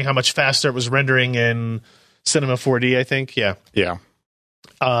 and showing how much faster it was rendering in Cinema 4D. I think. Yeah.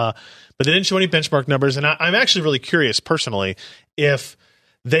 But they didn't show any benchmark numbers, and I'm actually really curious personally if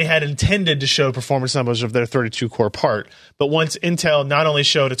they had intended to show performance numbers of their 32 core part. But once Intel not only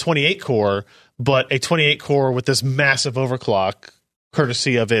showed a 28 core, but a 28 core with this massive overclock,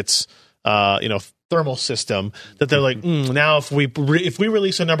 courtesy of its thermal system, that they're like, now if we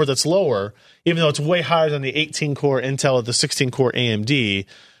release a number that's lower, even though it's way higher than the 18 core Intel or the 16 core AMD,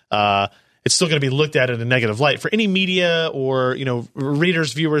 it's still going to be looked at in a negative light for any media or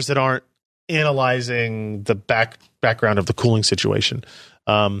readers, viewers that aren't analyzing the background of the cooling situation.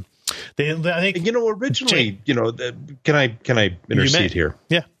 I think originally, can I intercede here?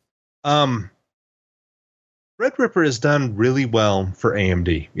 Yeah. Threadripper has done really well for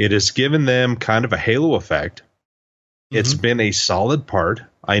AMD. It has given them kind of a halo effect. It's been a solid part.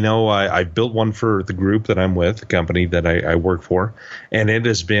 I know I built one for the group that I'm with, the company that I work for, and it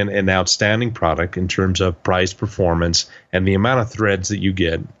has been an outstanding product in terms of price, performance, and the amount of threads that you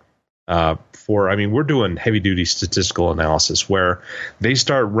get. We're doing heavy-duty statistical analysis where they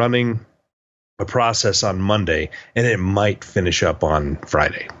start running a process on Monday, and it might finish up on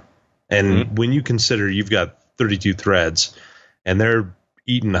Friday. And when you consider you've got 32 threads, and they're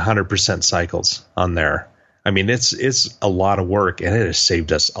eaten 100% cycles on there. I mean, it's a lot of work, and it has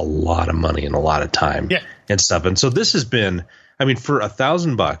saved us a lot of money and a lot of time and stuff. And so this has been, I mean, for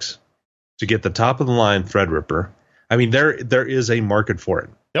 $1,000 to get the top of the line Threadripper, I mean, there is a market for it.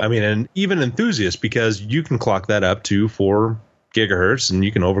 Yep. I mean, and even enthusiasts, because you can clock that up to 4 gigahertz and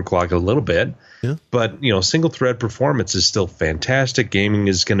you can overclock it a little bit. Yeah. But, you know, single thread performance is still fantastic. Gaming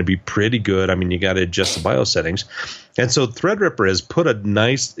is going to be pretty good. I mean, you got to adjust the BIOS settings. And so Threadripper has put a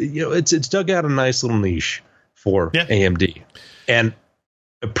nice, you know, it's dug out a nice little niche for AMD, and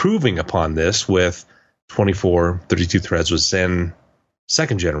improving upon this with 24, 32 threads with Zen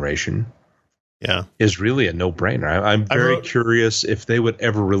 2nd generation is really a no-brainer. I'm very curious if they would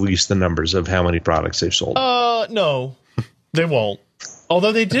ever release the numbers of how many products they've sold. No, they won't.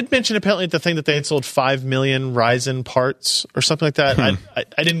 Although they did mention apparently the thing that they had sold 5 million Ryzen parts or something like that.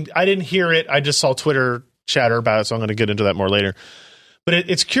 I didn't hear it. I just saw Twitter chatter about it, so I'm going to get into that more later. But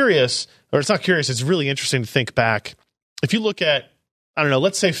it's curious, or it's not curious, it's really interesting to think back. If you look at, I don't know,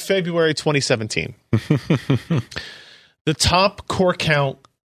 let's say February 2017, the top core count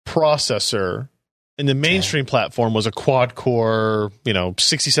processor in the mainstream platform was a quad core, you know,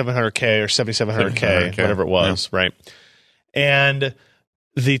 6700K or 7700K, whatever it was, right? And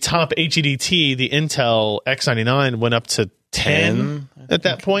the top HEDT, the Intel X99, went up to 10 at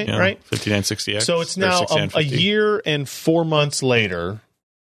that point, right? 5960X. So it's now a year and 4 months later,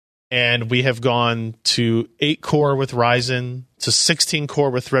 and we have gone to 8-core with Ryzen, to 16-core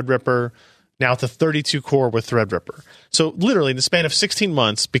with Threadripper, now to 32-core with Threadripper. So literally in the span of 16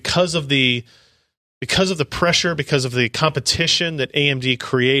 months, because of the pressure, because of the competition that AMD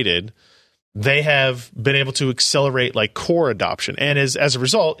created, they have been able to accelerate like core adoption. And as a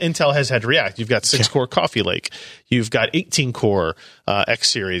result, Intel has had to react. You've got 6-core Coffee Lake. You've got 18-core X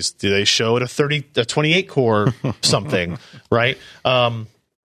series. Do they show it a 28-core something, right?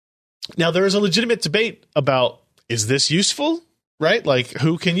 Now, there is a legitimate debate about, is this useful, right? Like,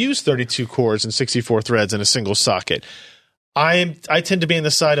 who can use 32 cores and 64 threads in a single socket? I tend to be in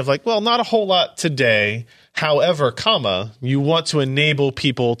the side of like, well, not a whole lot today. However, you want to enable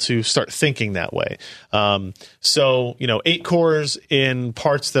people to start thinking that way. So, you know, 8 cores in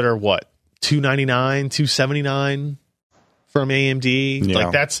parts that are what, $299, $279 from AMD. Yeah.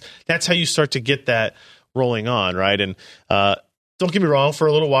 Like that's how you start to get that rolling on, right? And don't get me wrong, for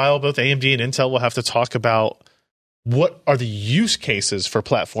a little while, both AMD and Intel will have to talk about what are the use cases for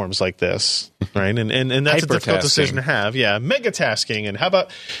platforms like this, right? And that's a difficult decision to have. Yeah, megatasking. And how about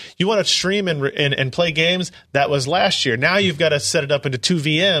you want to stream and play games? That was last year. Now you've got to set it up into 2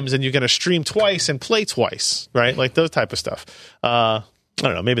 VMs and you're going to stream twice and play twice, right? Like those type of stuff. I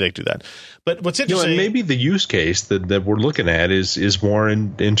don't know. Maybe they do that. But what's interesting, and maybe the use case that we're looking at is more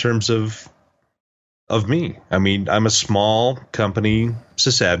in terms of me. I mean, I'm a small company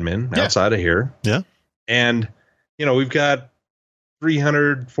sysadmin outside of here. Yeah. And you know, we've got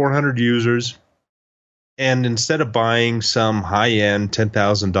 300, 400 users, and instead of buying some high-end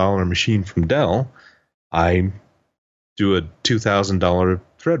 $10,000 machine from Dell, I do a $2,000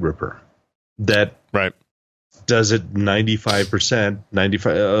 Threadripper that does it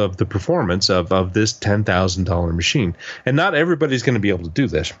 95% of the performance of this $10,000 machine. And not everybody's going to be able to do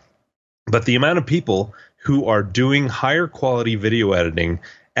this, but the amount of people who are doing higher quality video editing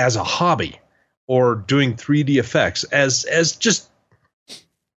as a hobby, or doing 3D effects as just,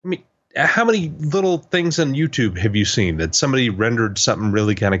 I mean, how many little things on YouTube have you seen that somebody rendered something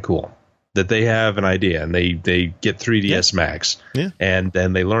really kind of cool, that they have an idea and they get 3ds Max and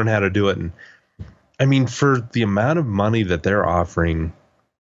then they learn how to do it. And I mean, for the amount of money that they're offering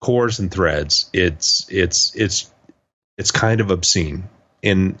cores and threads, it's kind of obscene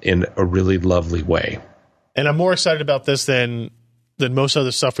in a really lovely way. And I'm more excited about this than most of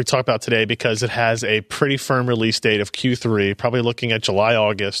the stuff we talk about today, because it has a pretty firm release date of Q3, probably looking at July,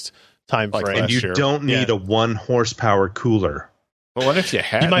 August time frame. And you don't need a 1 horsepower cooler. Well, what if you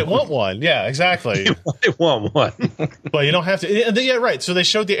had? You might want one. Yeah, exactly. You might want one. But you don't have to. Yeah, right. So they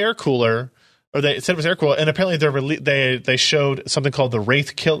showed the air cooler, or they said it was air cooler, and apparently they showed something called the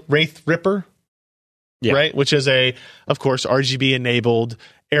Wraith Ripper, right? Which is of course, RGB enabled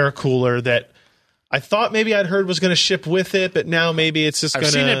air cooler that I thought maybe I'd heard was going to ship with it, but now maybe it's just going to...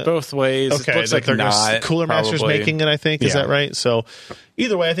 I've seen it both ways. Okay, it looks like they're not. Cooler Master's making it, I think. Is that right? So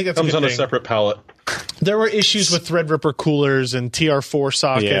either way, I think that's comes a good on thing. A separate pallet. There were issues with Threadripper coolers and TR4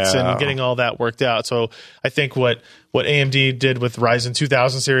 sockets and getting all that worked out. So I think what AMD did with Ryzen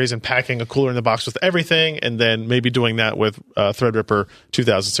 2000 series and packing a cooler in the box with everything, and then maybe doing that with Threadripper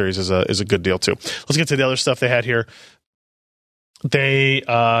 2000 series is a good deal too. Let's get to the other stuff they had here.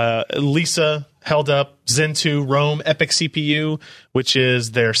 Lisa held up Zen 2 Rome EPYC CPU, which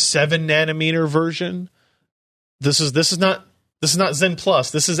is their 7 nanometer version. This is not Zen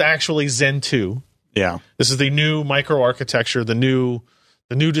Plus. This is actually Zen 2. Yeah. This is the new microarchitecture, the new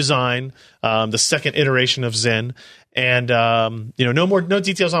design, the second iteration of Zen. And no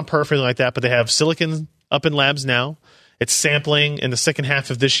details on perf or anything like that, but they have silicon up in labs now. It's sampling in the second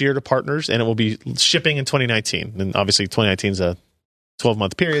half of this year to partners, and it will be shipping in 2019. And obviously 2019 is a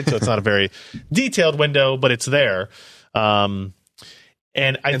 12-month period, so it's not a very detailed window, but it's there. And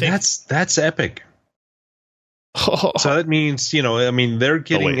I think that's epic. So that means, they're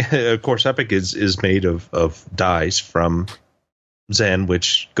getting, of course, EPYC is made of dies from Zen,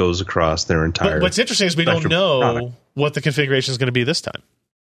 which goes across their entire. But what's interesting is we don't know product. What the configuration is going to be this time.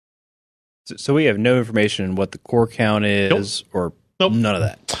 So we have no information on what the core count is, or none of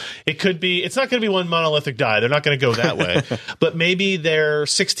that. It could be. It's not going to be one monolithic die. They're not going to go that way. But maybe they're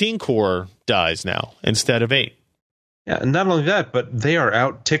 16 core dies now instead of 8. Yeah, and not only that, but they are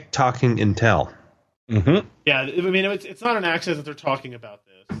out TikToking Intel. Mm-hmm. Yeah, I mean, it's not an accident that they're talking about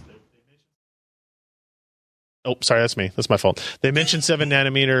this. Oh, sorry, that's me. That's my fault. They mentioned 7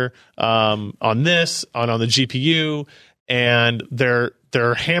 nanometer on the GPU, and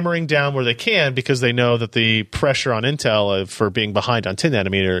they're hammering down where they can because they know that the pressure on Intel for being behind on 10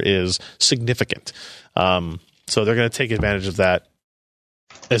 nanometer is significant. So they're going to take advantage of that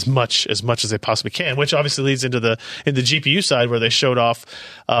as much as they possibly can, which obviously leads into the GPU side where they showed off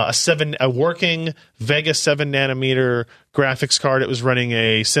a working Vega 7 nanometer graphics card. It was running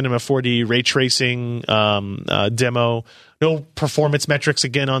a Cinema 4D ray tracing demo. No performance metrics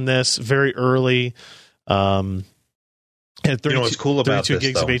again on this. Very early. And 32, what's cool about 32 this,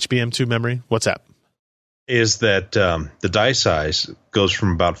 gigs of HBM2 memory. What's that? Is that the die size goes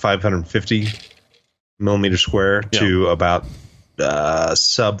from about 550 millimeter square to about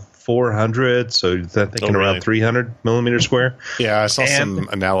sub 400, so they're thinking around 300 millimeter square. Yeah, I saw some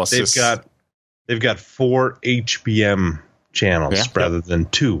analysis. They've got 4 HBM channels rather than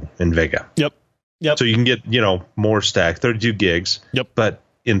 2 in Vega. Yep. So you can get more stacked, 32 gigs. Yep. But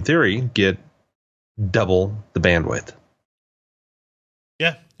in theory, get double the bandwidth.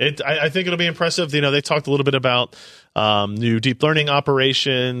 Yeah, I think it'll be impressive. They talked a little bit about new deep learning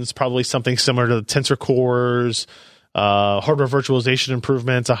operations, probably something similar to the tensor cores. Hardware virtualization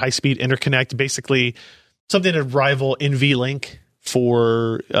improvements, a high-speed interconnect, basically something to rival NVLink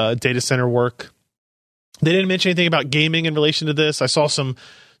for data center work. They didn't mention anything about gaming in relation to this. I saw some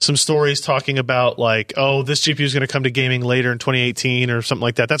stories talking about this GPU is going to come to gaming later in 2018 or something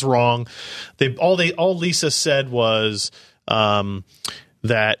like that. That's wrong. All Lisa said was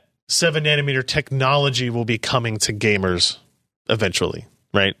that 7 nanometer technology will be coming to gamers eventually.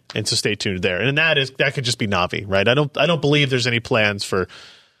 Right, and so stay tuned there, and that could just be Navi, right? I don't believe there's any plans for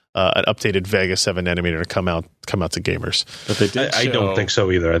an updated Vega 7 nanometer to come out to gamers. But they did. I don't think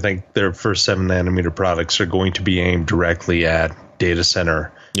so either. I think their first 7 nanometer products are going to be aimed directly at data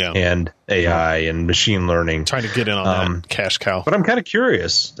center and AI and machine learning. Trying to get in on that cash cow. But I'm kind of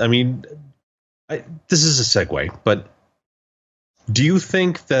curious. I mean, this is a segue, but do you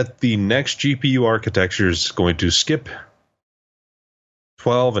think that the next GPU architecture is going to skip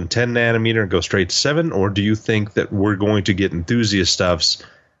 12 and 10 nanometer and go straight to 7, or do you think that we're going to get enthusiast stuffs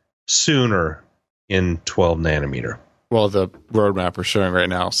sooner in 12 nanometer? Well, the roadmap we're showing right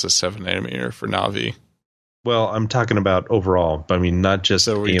now says 7 nanometer for Navi. Well, I'm talking about overall. I mean, not just.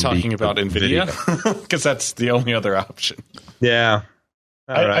 So we're AMD, talking about NVIDIA? Because that's the only other option. Yeah.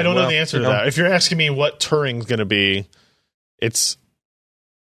 I don't know the answer to that. If you're asking me what Turing's going to be, it's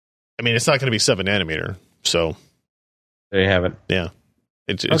not going to be 7 nanometer. So there you have it. Yeah.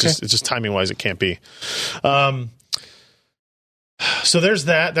 It's just timing wise, it can't be. So there's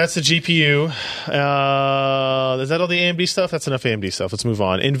that. That's the GPU. Is that all the AMD stuff? That's enough AMD stuff. Let's move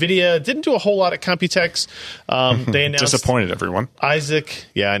on. NVIDIA didn't do a whole lot at Computex. They announced disappointed everyone. Isaac.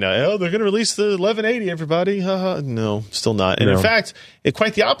 Yeah, I know. Oh, they're going to release the 1180. Everybody. No, still not. And in fact,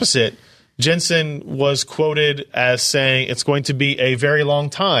 quite the opposite. Jensen was quoted as saying it's going to be a very long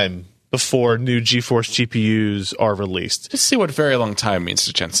time before new GeForce GPUs are released. Let's see what very long time means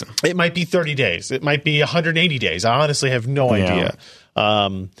to Jensen. It might be 30 days. It might be 180 days. I honestly have no idea.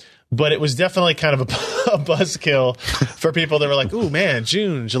 But it was definitely kind of a buzzkill for people that were like, ooh, man,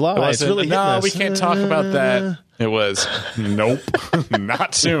 June, July. It's really no, we can't talk about that. It was, nope,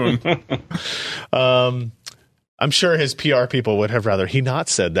 not soon. I'm sure his PR people would have rather he not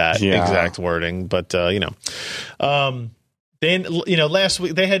said that exact wording, but Then, last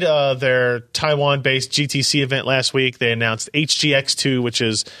week they had their Taiwan-based GTC event last week. They announced HGX2, which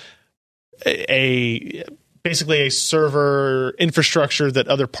is a basically a server infrastructure that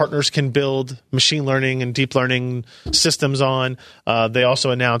other partners can build machine learning and deep learning systems on. They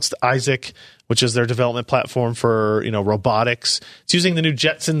also announced Isaac, which is their development platform for robotics. It's using the new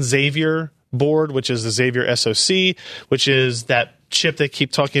Jetson Xavier board, which is the Xavier SoC, which is that chip they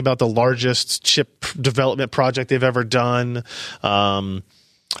keep talking about, the largest chip development project they've ever done.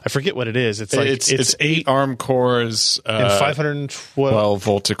 I forget what it is. It's like it's 8 ARM cores and 512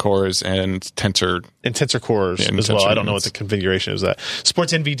 Volta cores and Tensor cores as well. I don't know what the configuration is of that.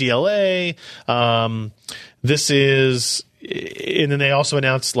 Supports NVDLA. This is, and then they also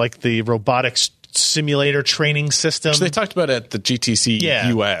announced like the robotics simulator training system. So they talked about it at the GTC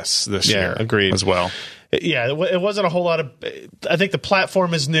US this year. Agreed. As well. Yeah, it wasn't a whole lot of. I think the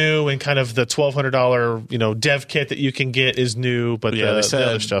platform is new, and kind of the $1,200 dev kit that you can get is new, but the other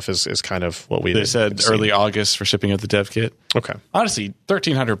stuff is kind of what we. They said early August for shipping of the dev kit. Okay, honestly,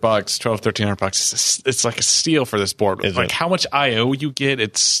 $1,300, it's like a steal for this board. Like how much I/O you get,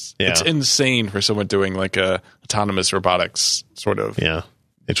 it's insane for someone doing like a autonomous robotics sort of. Yeah,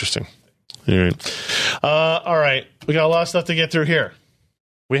 interesting. All right, we got a lot of stuff to get through here.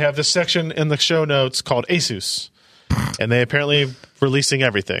 We have this section in the show notes called ASUS, and they apparently releasing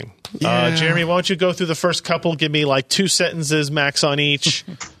everything. Yeah. Jeremy, why don't you go through the first couple? Give me like 2 sentences max on each,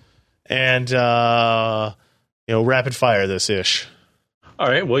 and rapid fire this ish. All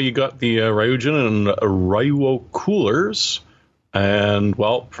right. Well, you got the Ryujin and Raiwo coolers, and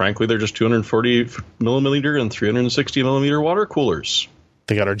frankly, they're just 240 millimeter and 360 millimeter water coolers.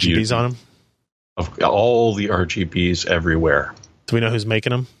 They got RGBs on them. Of all the RGBs everywhere. Do we know who's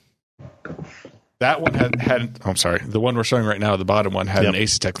making them? That one had I'm sorry. The one we're showing right now, the bottom one, had an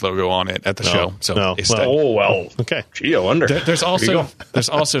Asetek logo on it at the show. So okay. Gee, I wonder. There's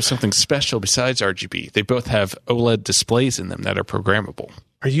also something special besides RGB. They both have OLED displays in them that are programmable.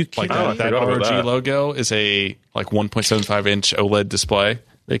 Are you kidding? That ROG logo is a 1.75 inch OLED display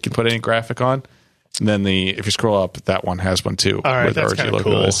they can put any graphic on. And then if you scroll up, that one has one too. All right, that's kind of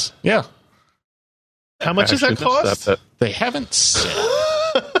cool. Yeah. How much does that cost? They haven't said.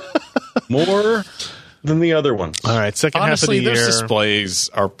 More than the other ones. All right, second half of the year. Those displays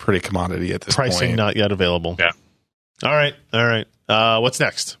are pretty commodity at this point. Pricing not yet available. Yeah. All right. What's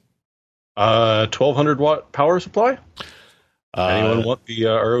next? 1,200 watt power supply. Anyone want the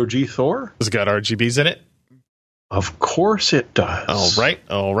ROG Thor? Has it got RGBs in it? Of course it does.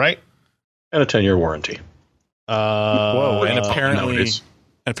 All right. And a 10-year warranty. Whoa! And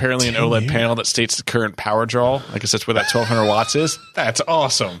apparently an OLED panel that states the current power draw. I guess that's where that 1,200 watts is. That's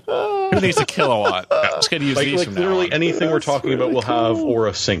awesome. Who needs a kilowatt? Just going to use these from literally now on. Anything we're talking about will have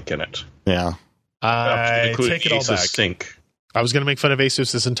Aura Sync in it. Yeah. I take it all back. Sync. I was going to make fun of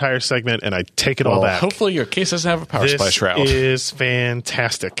Asus this entire segment, and I take it all back. Hopefully your case doesn't have a power supply shroud. This is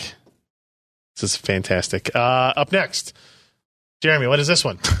fantastic. Up next, Jeremy, what is this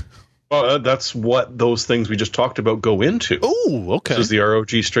one? Well, that's what those things we just talked about go into. Oh, okay. This is the ROG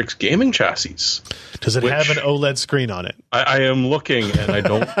Strix gaming chassis. Does it have an OLED screen on it? I am looking, and I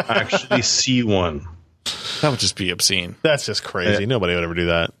don't actually see one. That would just be obscene. That's just crazy. Nobody would ever do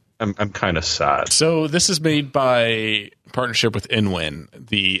that. I'm kind of sad. So this is made by partnership with Inwin.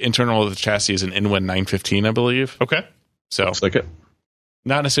 The internal of the chassis is an Inwin 915, I believe. Okay. So looks like it.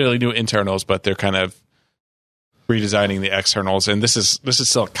 Not necessarily new internals, but they're kind of redesigning the externals, and this is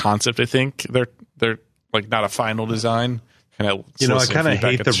still a concept. I think they're like not a final design. I kind of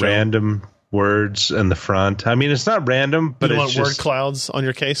hate the random words in the front. I mean, it's not random, but you it's want word clouds on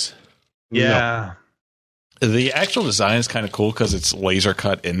your case. Yeah, the actual design is kind of cool because it's laser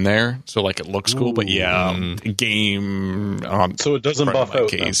cut in there, so like it looks cool. But game so it doesn't buff out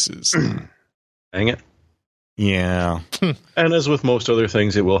cases. Dang it. Yeah. And as with most other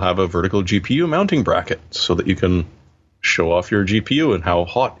things, it will have a vertical GPU mounting bracket so that you can show off your GPU and how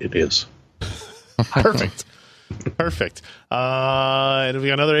hot it is. Perfect. And we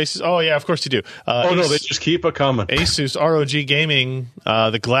got another Asus. Oh, yeah, of course you do. No, they just keep a coming. Asus ROG Gaming,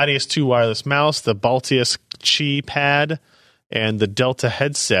 the Gladius 2 wireless mouse, the Baltius Qi pad, and the Delta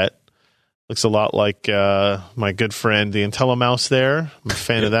headset. Looks a lot like my good friend, the IntelliMouse there. I'm a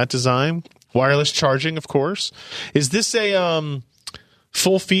fan of that design. Wireless charging, of course. Is this a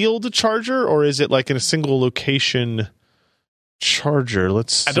full field charger, or is it like in a single location charger?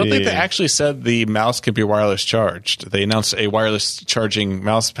 Let's see. I don't think they actually said the mouse could be wireless charged. They announced a wireless charging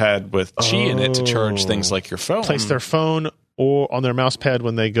mouse pad with Qi in it to charge things like your phone. Place their phone or on their mouse pad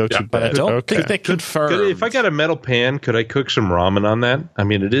when they go to bed. But I don't think they confirmed. If I got a metal pan, could I cook some ramen on that? I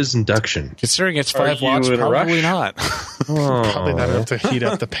mean, it is induction. Considering it's 5 watts, probably not. Probably not enough to heat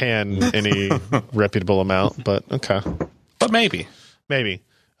up the pan any reputable amount, but okay. But maybe.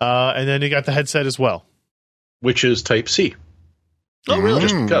 And then you got the headset as well. which is Type-C. Oh, really?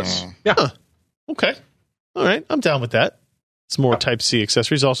 Just because. Yeah. Huh. Okay. All right. I'm down with that. It's more Type-C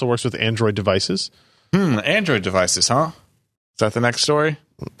accessories. Also works with Android devices. Android devices, huh? Is that the next story?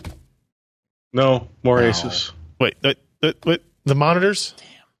 No, more Asus. Wait, the monitors?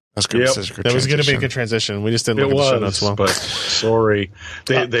 That's good. Yep. That was going to be a good transition. We just didn't look at the show notes well. But sorry.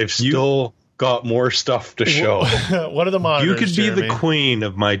 They've still got more stuff to show. What are the monitors, You could be Jeremy? the queen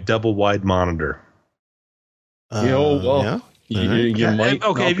of my double wide monitor. Yeah. You might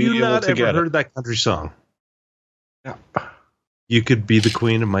okay, have you not ever heard that country song? Yeah. You could be the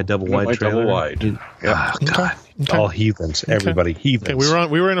queen of my double wide trailer. Double wide. Oh, God. Okay. All heathens. Everybody heathens. Okay,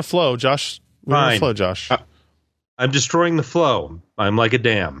 we were in a flow, Josh. We were in a Fine. flow, Josh. I'm destroying the flow. I'm like a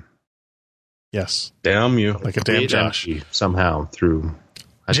dam. Yes, Damn you. like a damn It's Josh. empty somehow through.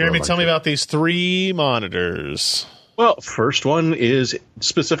 Jeremy, tell me about these 3 monitors. Well, first one is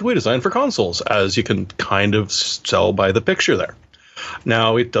specifically designed for consoles, as you can kind of tell by the picture there.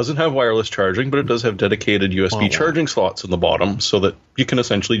 Now, it doesn't have wireless charging, but it does have dedicated USB charging slots in the bottom, so that you can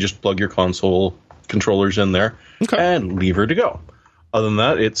essentially just plug your console controllers in there and leave her to go. Other than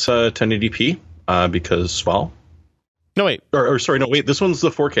that, it's 1080p because, well... No, wait. Wait, this one's the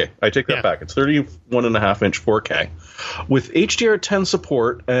 4K. I take that back. It's 31.5-inch 4K. With HDR10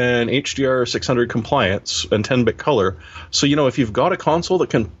 support and HDR 600 compliance and 10-bit color, so, if you've got a console that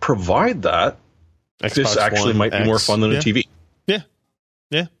can provide that, this actually might be more fun than a TV.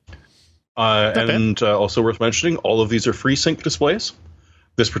 Yeah. And also worth mentioning, all of these are FreeSync displays.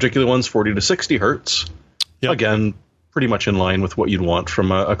 This particular one's 40 to 60 hertz. Yep. Again, pretty much in line with what you'd want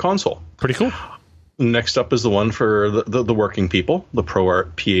from a console. Pretty cool. Next up is the one for the working people, the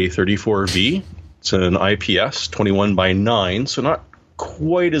ProArt PA34V. It's an IPS 21:9, so not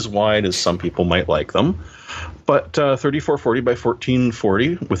quite as wide as some people might like them, but 3440 by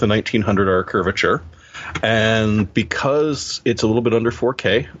 1440 with a 1900R curvature. And because it's a little bit under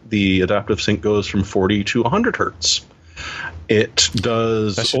 4K, the adaptive sync goes from 40 to 100 hertz. It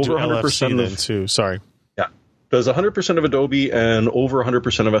does over 100% then too. Sorry. Yeah, does 100% of Adobe and over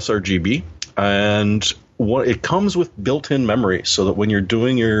 100% of sRGB, and it comes with built-in memory, so that when you're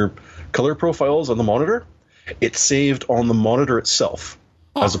doing your color profiles on the monitor, it's saved on the monitor itself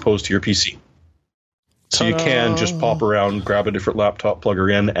as opposed to your PC. So you can just pop around, grab a different laptop, plug her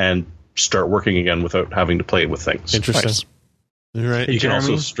in, and start working again without having to play with things. Interesting. Nice. All right. You can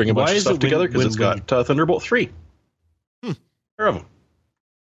also string a bunch of stuff together because it's got Thunderbolt 3. Pair of them.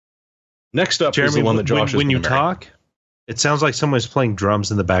 Next up is the one that Josh is when you gonna marry. talk, it sounds like someone's playing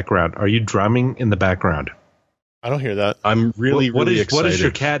drums in the background. Are you drumming in the background? I don't hear that. I'm really excited. What is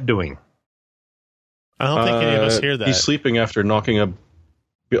your cat doing? I don't think any of us hear that. He's sleeping after knocking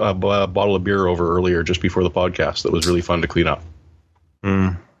a bottle of beer over earlier just before the podcast. That was really fun to clean up.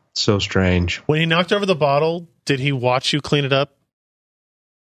 So strange. When he knocked over the bottle, did he watch you clean it up?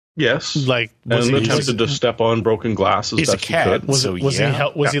 Yes. Like, was and he attempted to step on broken glass as He's a best he cat. could.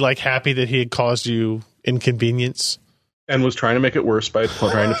 Was he like happy that he had caused you inconvenience? And was trying to make it worse by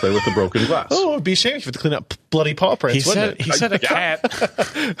trying to play with the broken glass. Oh, it'd be a shame if you had to clean up bloody paw prints, wouldn't it? He said a cat.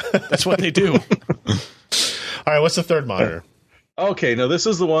 That's what they do. All right, what's the third monitor? Okay, now this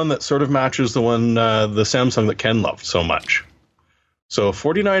is the one that sort of matches the one, the Samsung that Ken loved so much. So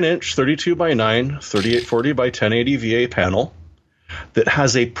 49-inch, 32:9, 3840 by 1080 VA panel that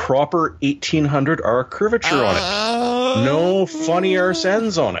has a proper 1800R curvature on it. No funny arse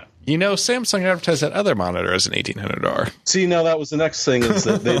ends on it. Samsung advertised that other monitor as an 1800R. See, now that was the next thing, is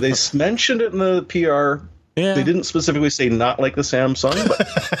that they mentioned it in the PR. Yeah. They didn't specifically say not like the Samsung, but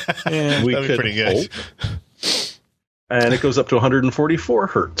we that'd be could pretty good. hope. And it goes up to 144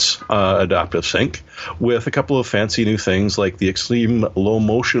 hertz adaptive sync with a couple of fancy new things like the extreme low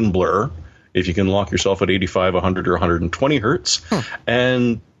motion blur, if you can lock yourself at 85, 100, or 120 hertz,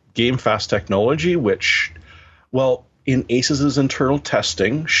 and game fast technology, which, well, in Asus's internal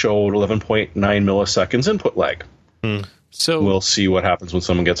testing showed 11.9 milliseconds input lag. So we'll see what happens when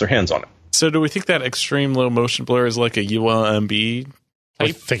someone gets their hands on it. So do we think that extreme low motion blur is like a ULMB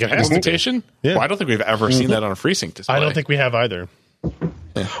I think it has to be. implementation? Yeah. Well, I don't think we've ever seen that on a FreeSync display. I don't think we have either.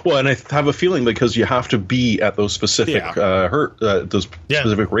 Well, and I have a feeling because you have to be at those specific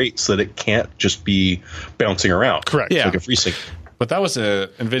specific rates that it can't just be bouncing around. Correct. Like a FreeSync. But that was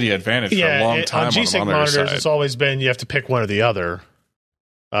a NVIDIA advantage for a long time on G-Sync on the monitor monitors, side. it's always been you have to pick one or the other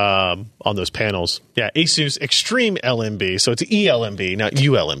on those panels. Yeah, Asus Extreme LMB, so it's ELMB, not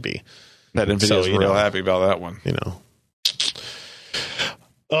ULMB. That NVIDIA's real happy about that one.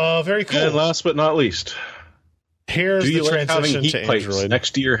 Very cool. And last but not least, here's do you the like having transition heat to pipes Android.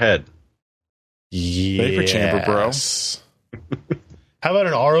 next to your head? Vapor chamber, bro. How about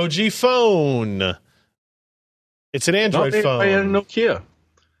an ROG phone? It's an Android Not phone. by Nokia.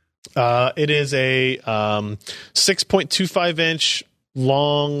 It is a 6.25 inch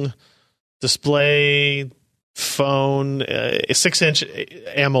long display phone, a 6-inch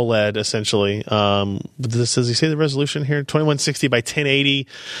AMOLED essentially. Does he say the resolution here? 2160 by 1080,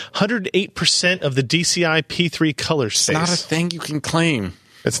 108% of the DCI P3 color space. It's not a thing you can claim.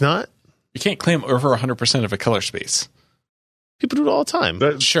 It's not? You can't claim over 100% of a color space. People do it all the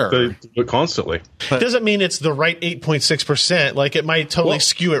time. Sure. They do it constantly. Doesn't mean it's the right 8.6%. Like it might totally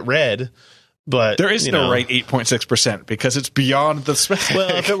skew it red, but There is no right 8.6% because it's beyond the spec.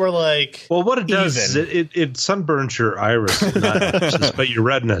 Well, if it were like Well, what it does is it sunburns your iris, not but your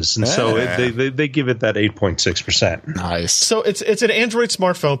retinas, and so they give it that 8.6%. Nice. So it's an Android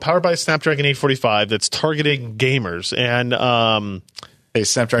smartphone powered by Snapdragon 845 that's targeting gamers, and A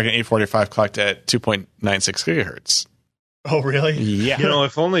Snapdragon 845 clocked at 2.96 gigahertz. oh really? Yeah. You know,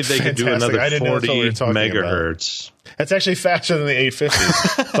 if only they could do Fantastic. I another didn't know that's what 40 we were talking megahertz. That's actually faster than the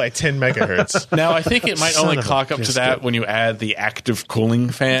 850 by 10 megahertz. Now, I think it might Son only of a clock up to that biscuit. when you add the active cooling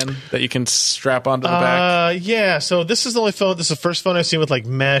fan that you can strap onto the back. Yeah. So this is the only phone. This is the first phone I've seen with like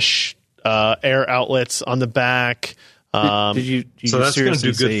mesh air outlets on the back. Did you So that's going to seriously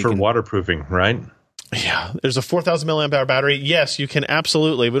do say good you for can- waterproofing, right? Yeah, there's a 4,000 milliamp hour battery. Yes, you can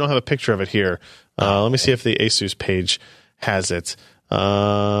absolutely. We don't have a picture of it here. Let me see if the Asus page has it.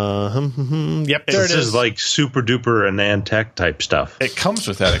 Yep, there This it is. is like super duper Anantech type stuff. It comes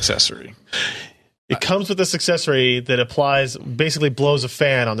with that accessory. It comes with this accessory that applies, basically blows a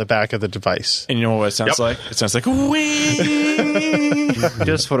fan on the back of the device. And you know what it sounds like? It sounds like wing.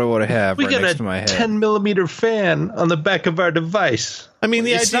 Just what I want to have We right got next a to my head. 10 millimeter fan on the back of our device. I mean,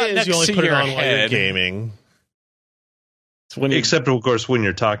 the It's idea not is you next only to put it your on while you're head. gaming. When you, Except, of course, when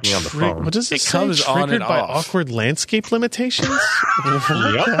you're talking on the phone. What does it, It say? comes on Triggered and by off. awkward landscape limitations? What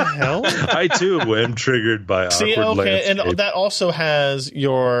the hell? I, too, am triggered by See, awkward okay, landscape. and that also has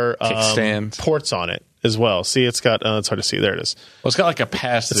your Kickstand. ports on it as well. See, it's got, it's hard to see. There it is. well, it's got like a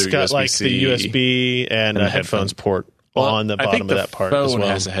pass-through It's got USB-C. like the USB and a the headphones headphone. port Well, on the I bottom think of that part phone as well.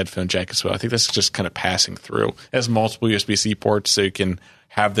 has a headphone jack as well. I think that's just kind of passing through. It has multiple USB-C ports, so you can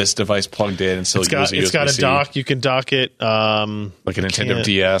have this device plugged in and still use a USB-C. It's got a dock. You can dock it. like a Nintendo can't-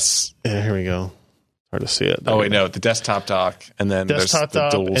 DS. Yeah, here we go. Hard to see it. Oh wait, no, the desktop dock, and then Desktop there's the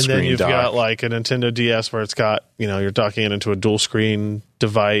dock, dual and then screen you've dock. got like a Nintendo DS where it's got, you're docking it into a dual screen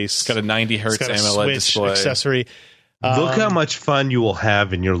device. It's got a 90 hertz It's got a AMOLED Switch display. accessory. Look how much fun you will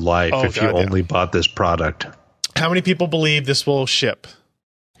have in your life Oh, if you God, yeah. only bought this product. How many people believe this will ship?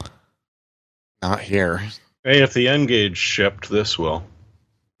 Not here. Hey, if the N-Gage shipped, this will.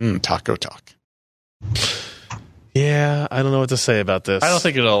 Taco Talk. Yeah, I don't know what to say about this. I don't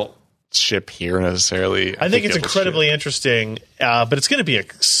think it'll ship here necessarily. I think it's it will incredibly ship. interesting, but it's going to be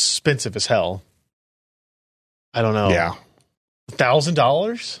expensive as hell. I don't know. Yeah.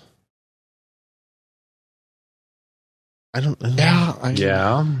 $1,000? I don't know.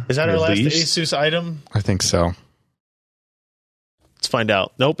 Yeah. Is that our At last least. Asus item? I think so. Let's find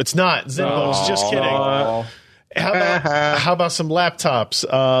out. Nope, it's not. Zenbook's just kidding. How about some laptops?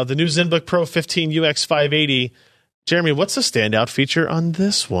 The new ZenBook Pro 15 UX 580. Jeremy, what's the standout feature on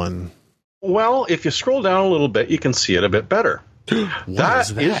this one? Well, if you scroll down a little bit, you can see it a bit better.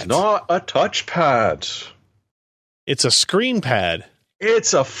 That is not a touchpad. It's a screen pad.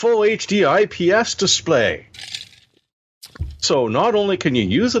 It's a full HD IPS display. So not only can you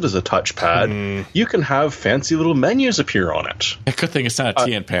use it as a touchpad, you can have fancy little menus appear on it. A good thing it's not a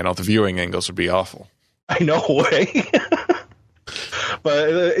TN panel. The viewing angles would be awful. I know, way. But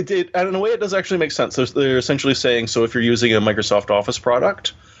and in a way, it does actually make sense. They're essentially saying, so if you're using a Microsoft Office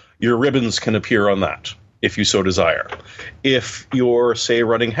product, your ribbons can appear on that, if you so desire. If you're, say,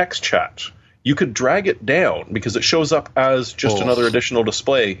 running HexChat, you could drag it down because it shows up as just another additional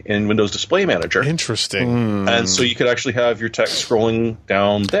display in Windows Display Manager. Interesting. And so you could actually have your text scrolling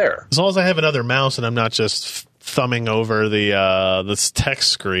down there. As long as I have another mouse and I'm not just thumbing over this text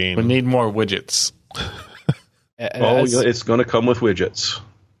screen. We need more widgets. As, It's going to come with widgets.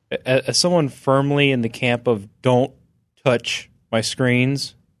 as someone firmly in the camp of don't touch my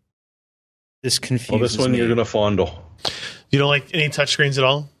screens, this confuses Well, this one me. you're going to fondle. You don't like any touchscreen at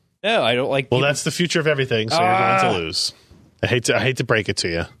all? No, I don't like Well, people- that's the future of everything, so you're going to lose. I hate to break it to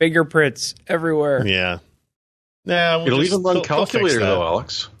you. fingerprints everywhere. Yeah. Nah, It'll even run they'll fix calculator, that. though,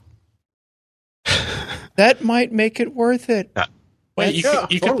 Alex. That might make it worth it. Wait, you Yeah,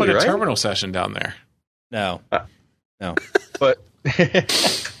 could put totally, a right? terminal session down there. No. No. But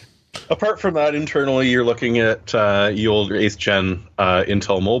apart from that, internally, you're looking at the older 8th gen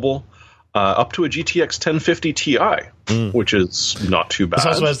Intel Mobile. up to a GTX 1050 Ti, which is not too bad. This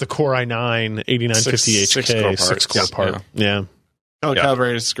also has the Core i9 8950HK 6-core part. Yeah.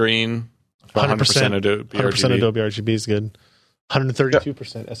 Calibrated screen. 100% Adobe 100% Adobe RGB is good.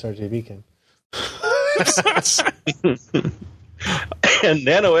 132% sRGB, Ken. And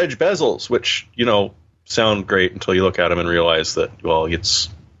Nano Edge bezels, which, sound great until you look at them and realize that,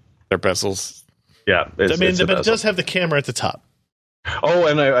 they're bezels. Yeah. But it does have the camera at the top. Oh,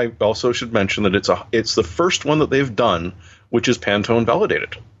 and I also should mention that it's the first one that they've done, which is Pantone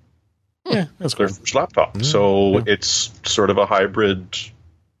validated. Yeah, that's their first laptop. So it's sort of a hybrid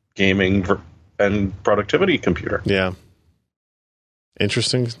gaming and productivity computer. Yeah.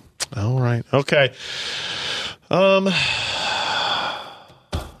 Interesting. All right. Okay.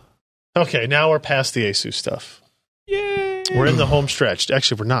 Okay, now we're past the ASUS stuff. Yay! We're in the home stretch.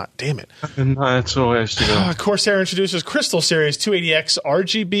 Actually, we're not. Damn it. That's the way to go. Corsair introduces Crystal Series 280X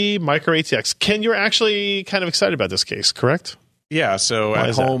RGB Micro ATX. Ken, you're actually kind of excited about this case, correct? Yeah, so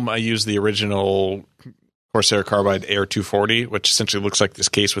at home I use the original Corsair Carbide Air 240, which essentially looks like this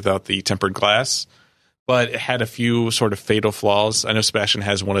case without the tempered glass. But it had a few sort of fatal flaws. I know Sebastian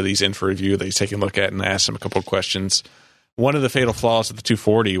has one of these in for review that he's taking a look at, and I asked him a couple of questions. One of the fatal flaws of the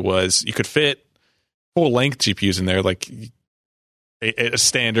 240 was you could fit full-length GPUs in there, like a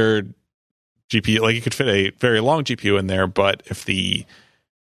standard GPU. Like you could fit a very long GPU in there, but if the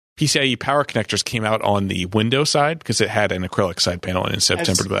PCIe power connectors came out on the window side, because it had an acrylic side panel instead of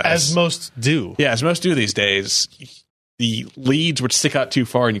tempered glass. As most do. Yeah, as most do these days. The leads would stick out too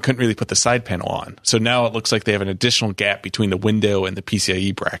far and you couldn't really put the side panel on. So now it looks like they have an additional gap between the window and the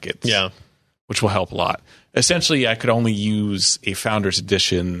PCIe brackets. Yeah. Which will help a lot. Essentially, I could only use a Founders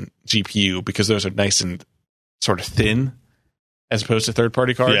Edition GPU because those are nice and sort of thin as opposed to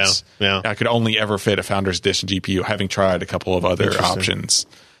third-party cards. Yeah. I could only ever fit a Founders Edition GPU, having tried a couple of other options.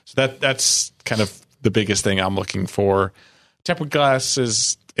 So that's kind of the biggest thing I'm looking for. Tempered glass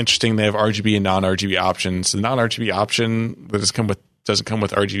is interesting. They have RGB and non-RGB options. The non-RGB option that doesn't come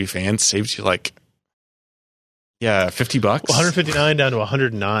with RGB fans saves you $50. $159 down to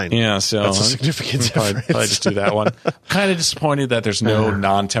 $109. Yeah, so that's a significant difference. Probably just do that one. Kind of disappointed that there's no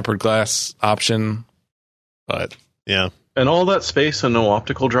non-tempered glass option, but yeah. And all that space and no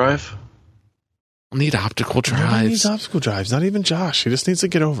optical drive. I need optical drives. Nobody needs optical drives. Not even Josh. He just needs to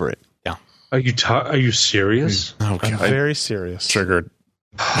get over it. Yeah. Are you serious? Oh, I'm very serious. Triggered.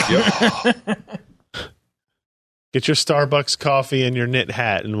 Get your Starbucks coffee and your knit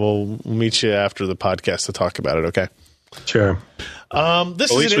hat, and we'll meet you after the podcast to talk about it, okay? Sure. At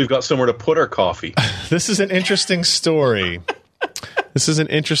least we've got somewhere to put our coffee. This is an interesting story.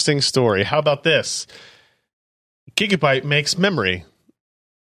 How about this? Gigabyte makes memory.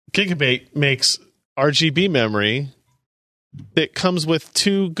 Gigabyte makes RGB memory that comes with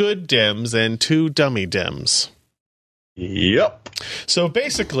 2 good DIMMs and 2 dummy DIMMs. Yep. So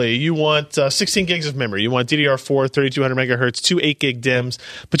basically, you want 16 gigs of memory. You want DDR4, 3200 megahertz, 2 8-gig DIMMs,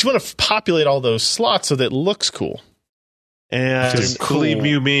 but you want to populate all those slots so that it looks cool. And believe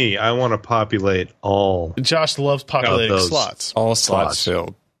you me, I want to populate all. Josh loves populating slots. All slots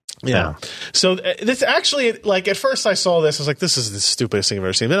filled. Yeah. So this actually, like, at first I saw this, I was like, this is the stupidest thing I've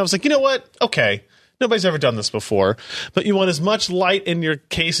ever seen. Then I was like, you know what? Okay. Nobody's ever done this before. But you want as much light in your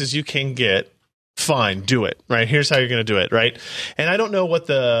case as you can get. Fine, do it. Right? Here's how you're going to do it. Right? And I don't know what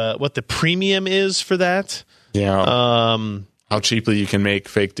the premium is for that. Yeah. How cheaply you can make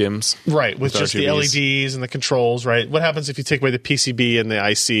fake DIMMs. Right, with just the LEDs and the controls, right? What happens if you take away the PCB and the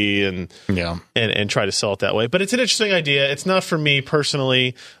IC and try to sell it that way? But it's an interesting idea. It's not for me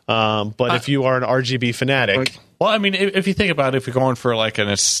personally, but if you are an RGB fanatic... Well, I mean, if you think about it, if you're going for like an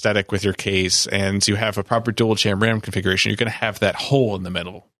aesthetic with your case and you have a proper dual-channel RAM configuration, you're going to have that hole in the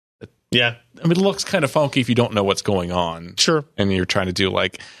middle. Yeah. I mean, it looks kind of funky if you don't know what's going on. Sure. And you're trying to do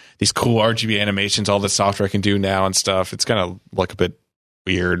like these cool RGB animations, all the software can do now and stuff. It's going to look a bit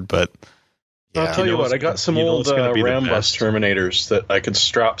weird, but... Yeah. I'll tell you what, I got some old RAM bus terminators that I could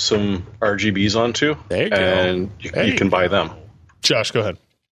strap some RGBs onto. There you go. And you can buy them. Josh, go ahead.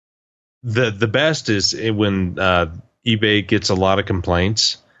 The best is when eBay gets a lot of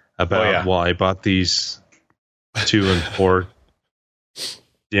complaints about, well, I bought these 2 and 4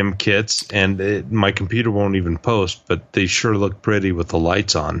 DIMM kits, and my computer won't even post, but they sure look pretty with the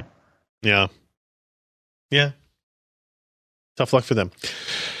lights on. Yeah. Yeah. Tough luck for them.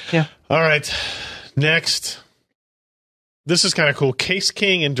 Yeah. All right. Next. This is kind of cool. Case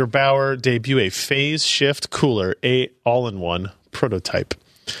King and Der Bauer debut a phase shift cooler, a all-in-one prototype.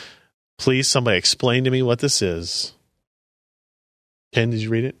 Please, somebody explain to me what this is. Ken, did you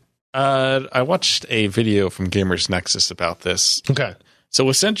read it? I watched a video from Gamers Nexus about this. Okay. So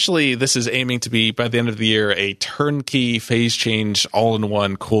essentially, this is aiming to be, by the end of the year, a turnkey phase change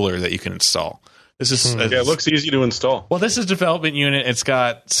all-in-one cooler that you can install. This is it looks easy to install. Well, this is a development unit. It's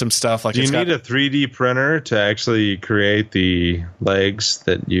got some stuff like Do you need a 3D printer to actually create the legs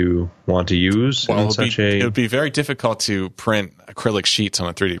that you want to use? Well, it would be very difficult to print acrylic sheets on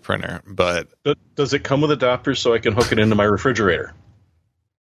a 3D printer, but Does it come with adapters so I can hook it into my refrigerator?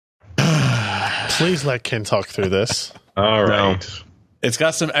 Please let Ken talk through this. All right. it's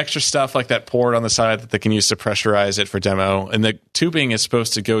got some extra stuff like that port on the side that they can use to pressurize it for demo. And the tubing is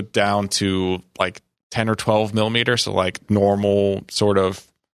supposed to go down to like 10 or 12 millimeters, so like normal sort of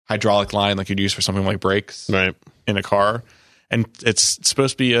hydraulic line like you'd use for something like brakes in a car. And it's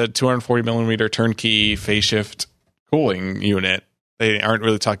supposed to be a 240 millimeter turnkey phase shift cooling unit. They aren't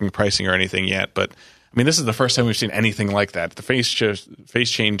really talking pricing or anything yet, but I mean, this is the first time we've seen anything like that. The phase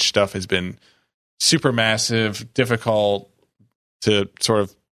change stuff has been super massive, difficult to sort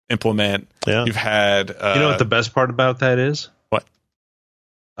of implement. Yeah. You've had you know what the best part about that is? What?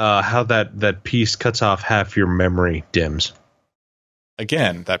 How that piece cuts off half your memory DIMMs.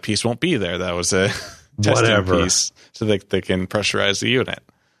 Again, that piece won't be there. That was a testing piece so they can pressurize the unit.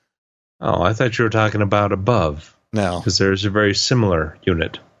 Oh, I thought you were talking about above. No. Because there's a very similar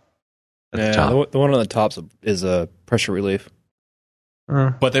unit. The one on the top is a pressure relief.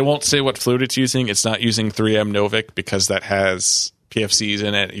 But they won't say what fluid it's using. It's not using 3M Novik because that has PFCs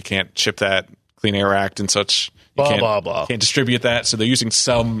in it. You can't ship that, Clean Air Act and such. You can't distribute that. So they're using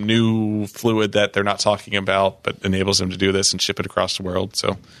some new fluid that they're not talking about, but enables them to do this and ship it across the world.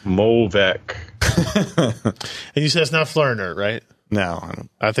 So Movec. And you said it's not Flurner, right? No.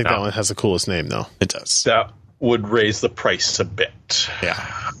 I think that one has the coolest name, though. It does. That would raise the price a bit.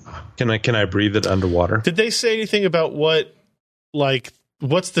 Yeah. Can I breathe it underwater? Did they say anything about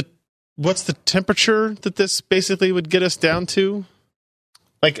what's the temperature that this basically would get us down to?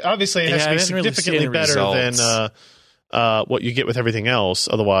 Like, obviously, it has to be significantly better than what you get with everything else.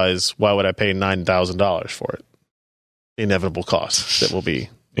 Otherwise, why would I pay $9,000 for it? The inevitable cost that will be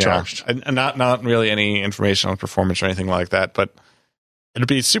charged. And not really any information on performance or anything like that, but it'd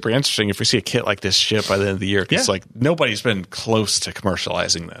be super interesting if we see a kit like this ship by the end of the year, because like nobody's been close to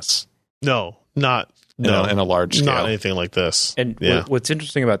commercializing this. No, in a large scale. Not anything like this. And what's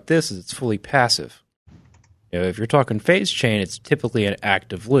interesting about this is it's fully passive. You know, if you're talking phase chain, it's typically an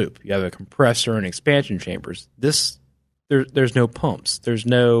active loop. You have a compressor and expansion chambers. There's no pumps. There's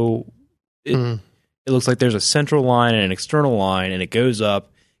no. It looks like there's a central line and an external line, and it goes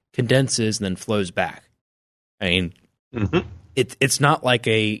up, condenses, and then flows back. I mean, it's not like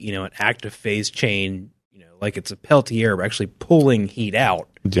an active phase chain. Like it's a Peltier, we're actually pulling heat out.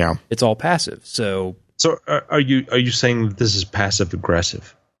 Yeah, it's all passive. So are you saying that this is passive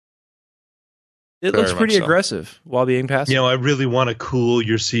aggressive? It looks pretty aggressive while being passive. I really want to cool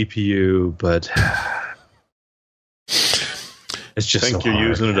your CPU, but it's just. I think you're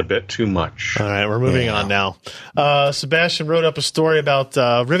using it a bit too much. All right, we're moving on now. Sebastian wrote up a story about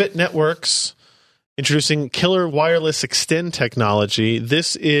Rivet Networks introducing Killer Wireless Extend technology.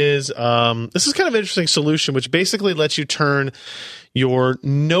 This is kind of an interesting solution, which basically lets you turn your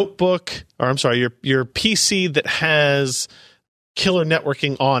notebook, your PC that has killer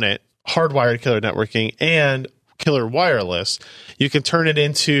networking on it, hardwired killer networking, and killer wireless. You can turn it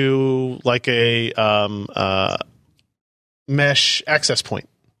into like a mesh access point.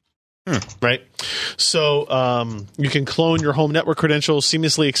 Right? So you can clone your home network credentials,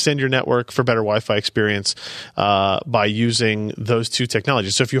 seamlessly extend your network for better Wi-Fi experience by using those two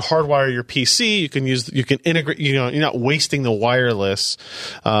technologies. So if you hardwire your PC, you can integrate, you're not wasting the wireless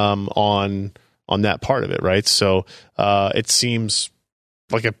on that part of it, right? So it seems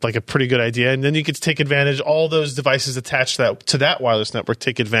like a pretty good idea. And then you get to take advantage, all those devices attached to that wireless network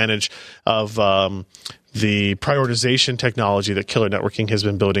take advantage of the prioritization technology that Killer Networking has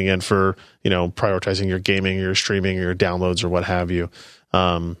been building in for, prioritizing your gaming, your streaming, your downloads, or what have you.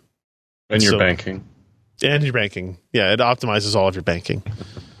 And your banking. And your banking. Yeah, it optimizes all of your banking.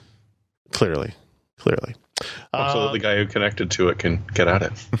 Clearly. So the guy who connected to it can get at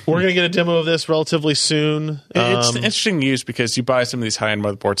it. We're going to get a demo of this relatively soon. It's interesting to use because you buy some of these high-end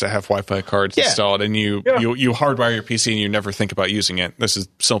motherboards that have Wi-Fi cards installed, and you hardwire your PC and you never think about using it. This is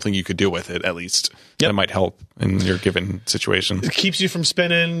something you could do with it, at least. Yep. That might help in your given situation. It keeps you from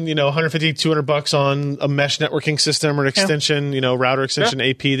spending, $150, $200 on a mesh networking system or an extension, router extension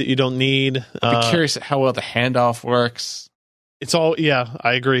AP that you don't need. I'd be curious how well the handoff works. It's all,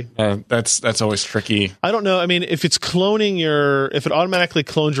 I agree. That's always tricky. I don't know. I mean, if it's if it automatically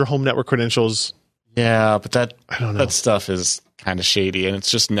clones your home network credentials. Yeah, but I don't know. That stuff is kind of shady, and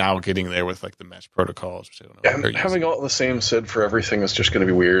it's just now getting there with like the mesh protocols. Which I don't know And having all the same SID for everything is just going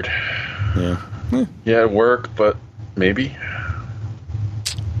to be weird. Yeah. Yeah, it work, but maybe.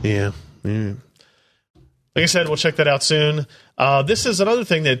 Yeah. Like I said, we'll check that out soon. This is another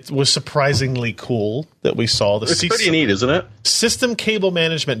thing that was surprisingly cool that we saw. It's pretty neat, isn't it? System cable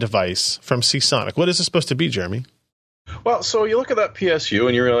management device from Seasonic. What is this supposed to be, Jeremy? Well, so you look at that PSU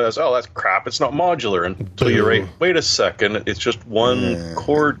and you realize, oh, that's crap. It's not modular. Until you wait a second, it's just one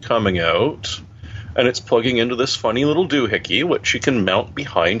cord coming out, and it's plugging into this funny little doohickey, which you can mount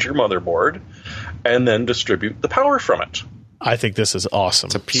behind your motherboard, and then distribute the power from it. I think this is awesome.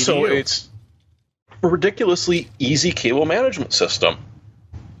 It's a PDU. So it's a ridiculously easy cable management system.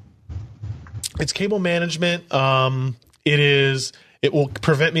 It's cable management. It will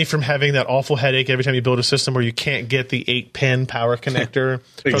prevent me from having that awful headache every time you build a system where you can't get the 8-pin power connector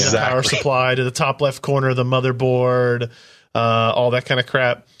from the power supply to the top left corner of the motherboard, all that kind of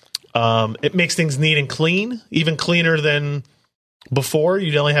crap. It makes things neat and clean, even cleaner than before.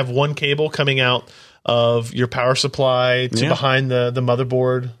 You'd only have one cable coming out of your power supply to behind the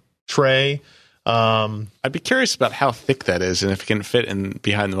motherboard tray. I'd be curious about how thick that is and if it can fit in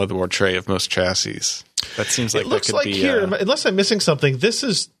behind the motherboard tray of most chassis. That seems like it looks that could like be, here, unless I'm missing something, this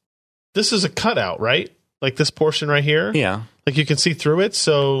is a cutout, right? Like this portion right here. Yeah. Like you can see through it.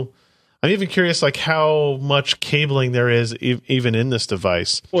 So I'm even curious, like how much cabling there is even in this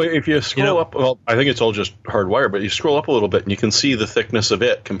device. Well, if you scroll up, well, I think it's all just hardwired, but you scroll up a little bit and you can see the thickness of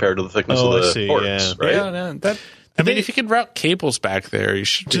it compared to the thickness of the ports, right? Yeah, no, I mean, if you could route cables back there, you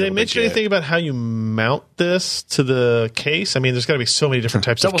should. Do they mention anything about how you mount this to the case? I mean, there's got to be so many different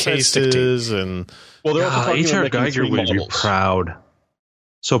types of cases, and well, they're also talking HR about making Geiger 3 would be models. proud,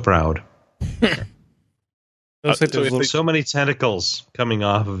 so proud. So many tentacles coming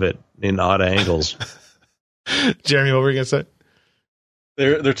off of it in odd angles. Jeremy, what were you gonna say?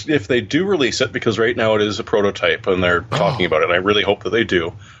 They're, if they do release it, because right now it is a prototype and they're talking about it, and I really hope that they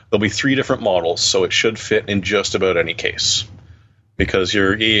do, there'll be 3 different models, so it should fit in just about any case. Because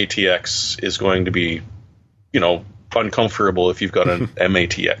your EATX is going to be, uncomfortable if you've got an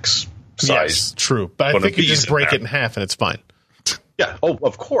MATX size. Yes, true. But I think you just break it in half and it's fine. Yeah. Oh,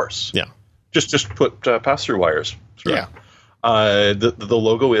 of course. Yeah. Just put pass-through wires through. Yeah. The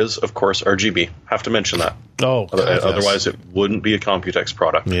logo is, of course, RGB. Have to mention that. Oh, God, otherwise it wouldn't be a Computex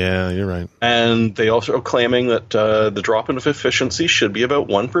product. Yeah, you're right. And they also are claiming that the drop-in of efficiency should be about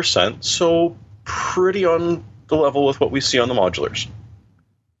 1%, so pretty on the level with what we see on the modulars.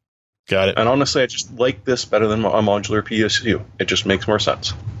 Got it. And honestly, I just like this better than a modular PSU. It just makes more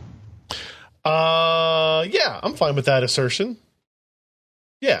sense. Yeah, I'm fine with that assertion.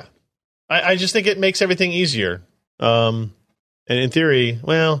 Yeah. I just think it makes everything easier. And in theory,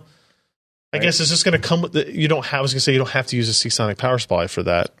 well, I guess it's just going to come with you don't have to use a Seasonic power supply for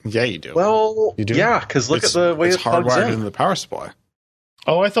that. Yeah, you do. Well, you do? Yeah, because look at the way it's it plugs hardwired in. into the power supply.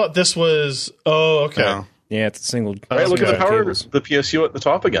 Oh, I thought this was. Oh, okay. Yeah. Yeah, it's a single. Right, look at the power, cables. the PSU at the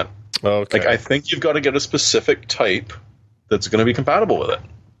top again. Okay. Like, I think you've got to get a specific type that's going to be compatible with it,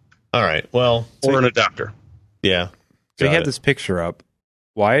 All right. Well, or an adapter. yeah. So you Got have it. this picture up.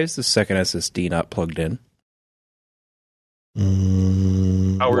 Why is the second SSD not plugged in?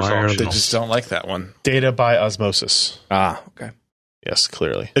 Power's Wire optional. They just don't like that one. Data by osmosis. Ah, okay. Yes,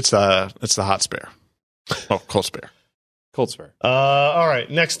 clearly. It's the hot spare. Oh, cold spare. Cold spare. All right.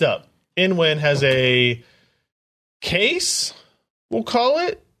 Next up, InWin has a case. We'll call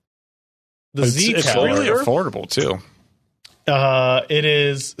it the Z It's Tower. really affordable too. It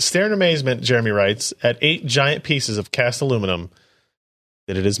is stare in amazement, Jeremy writes, at 8 giant pieces of cast aluminum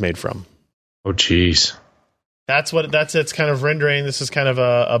that it is made from. Oh, jeez. That's its kind of rendering. This is kind of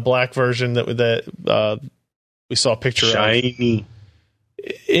a black version that we saw a picture Shiny.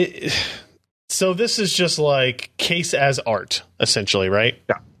 of. So this is just like case as art, essentially, right?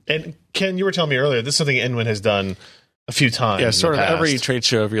 Yeah. And Ken, you were telling me earlier, this is something InWin has done a few times. Yeah, sort in of the every past. trade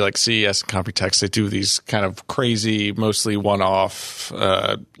show, every like CES and Computex, they do these kind of crazy, mostly one-off,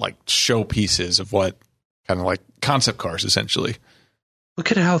 like show pieces of what kind of like concept cars, essentially. Look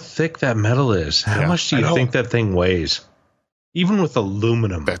at how thick that metal is. How much do you think that thing weighs? Even with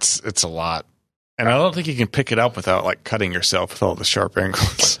aluminum. It's a lot, and I don't think you can pick it up without like cutting yourself with all the sharp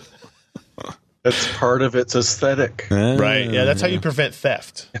angles. That's part of its aesthetic. Right. Yeah, that's how you prevent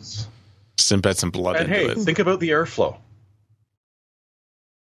theft. Yes. Just embed some blood And hey, into it. think about the airflow.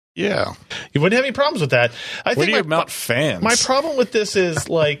 Yeah. You wouldn't have any problems with that. I Where think do you mount fans? my problem with this is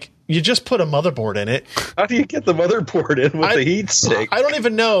like you just put a motherboard in it. How do you get the motherboard in with the heat sink? I don't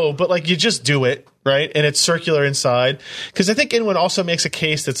even know, but like you just do it, right? And it's circular inside. Because I think InWin also makes a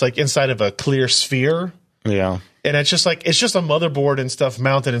case that's like inside of a clear sphere. Yeah. and it's just a motherboard and stuff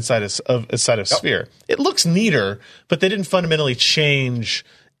mounted inside of Sphere. It looks neater, but they didn't fundamentally change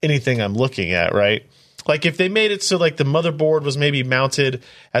anything I'm looking at, right? Like if they made it so like the motherboard was maybe mounted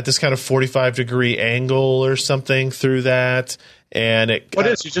at this kind of 45-degree angle or something through that, and it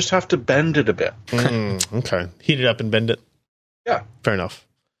you just have to bend it a bit. Okay, heat it up and bend it. Yeah, fair enough.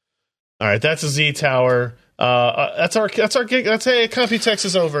 All right, that's a Z Tower. That's our gig. That's Computex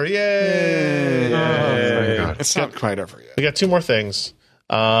is over. Yay! Oh my God. It's not quite over yet. We got 2 more things.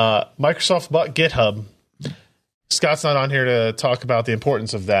 Microsoft bought GitHub. Scott's not on here to talk about the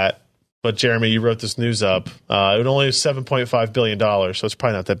importance of that. But Jeremy, you wrote this news up. It only was $7.5 billion, so it's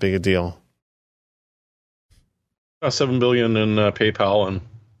probably not that big a deal. $7 billion in PayPal and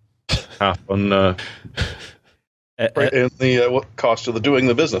half on in the cost of doing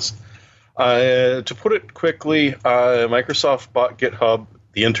the business. To put it quickly, Microsoft bought GitHub.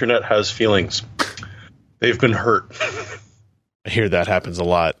 The internet has feelings. They've been hurt. I hear that happens a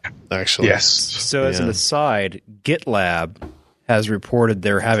lot, actually. Yes. So as an aside, GitLab has reported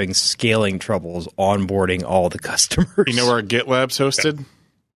they're having scaling troubles onboarding all the customers. You know where GitLab's hosted?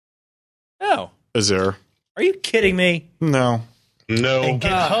 No. Azure. Are you kidding me? No. And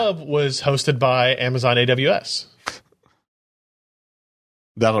GitHub was hosted by Amazon AWS.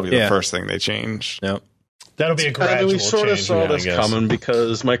 That'll be the first thing they change. No. That'll be a gradual we sort of change, saw this coming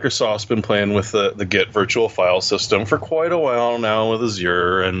because Microsoft's been playing with the Git virtual file system for quite a while now with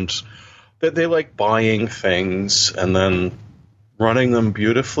Azure, and they like buying things and then running them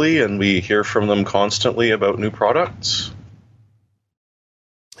beautifully, and we hear from them constantly about new products.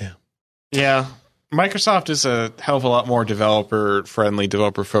 Yeah. Microsoft is a hell of a lot more developer-friendly,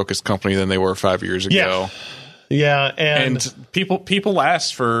 developer-focused company than they were 5 years ago. Yeah, and people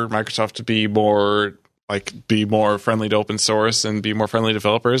asked for Microsoft to be more friendly to open source and be more friendly to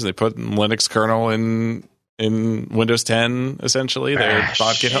developers. They put Linux kernel in Windows 10 essentially. They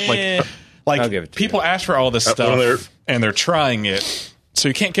bought GitHub people ask for all this stuff and they're trying it. So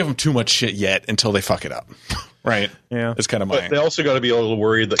you can't give them too much shit yet until they fuck it up. Right. Yeah. It's kind of But they also got to be a little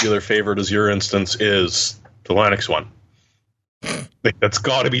worried that their favorite Azure instance is the Linux one. That's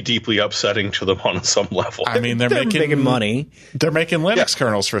got to be deeply upsetting to them on some level. I mean, they're making money. They're making Linux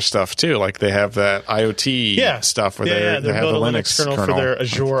kernels for stuff too. Like they have that IoT stuff where they have the Linux kernel for their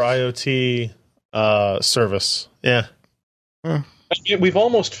Azure IoT service. Yeah. We've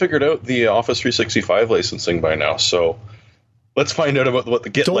almost figured out the Office 365 licensing by now, so let's find out about what the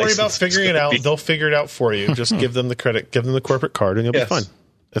Git. Don't worry about figuring it out. They'll figure it out for you. Just give them the credit, give them the corporate card, and you'll be fine.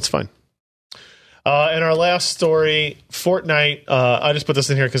 That's fine. And our last story, Fortnite. I just put this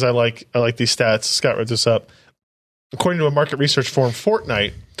in here because I like these stats. Scott wrote this up. According to a market research firm,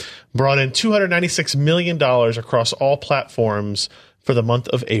 Fortnite brought in $296 million across all platforms for the month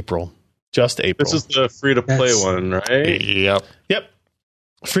of April. Just April. This is the free-to-play one, right? Yep.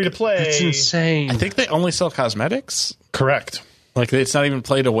 Free-to-play. That's insane. I think they only sell cosmetics. Correct. Like it's not even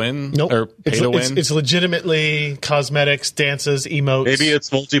play to win. Nope. Or pay to win. It's legitimately cosmetics, dances, emotes. Maybe it's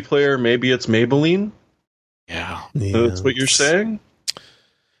multiplayer. Maybe it's Maybelline. Yeah. That's what you're saying?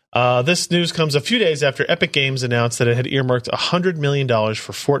 This news comes a few days after Epic Games announced that it had earmarked $100 million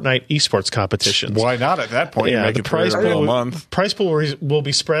for Fortnite esports competitions. Why not at that point? Yeah, the price pool will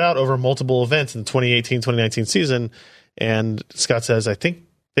be spread out over multiple events in the 2018-2019 season. And Scott says, I think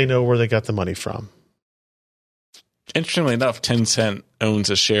they know where they got the money from. Interestingly enough, Tencent owns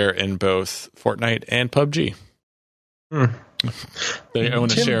a share in both Fortnite and PUBG. They own a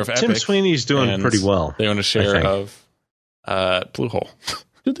share of Epic. Tim Sweeney's doing pretty well. They own a share of Bluehole.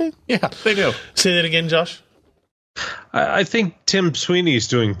 Do they? Yeah, they do. Say that again, Josh. I think Tim Sweeney's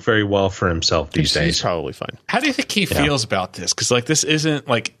doing very well for himself these days. He's probably fine. How do you think he feels about this? Because this isn't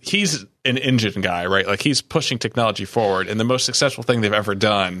he's an engine guy, right? Like he's pushing technology forward, and the most successful thing they've ever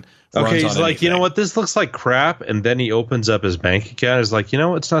done. Okay, he's like, anything. you know what? This looks like crap, and then he opens up his bank account. He's like, you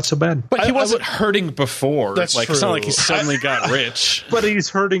know, it's not so bad. But he wasn't hurting before. That's true. It's not like he suddenly got rich. But he's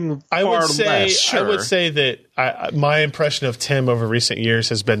hurting far less. Sure. I would say that my impression of Tim over recent years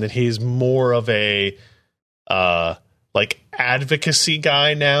has been that he's more of a advocacy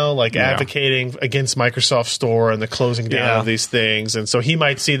guy now, advocating against Microsoft Store and the closing down of these things. And so he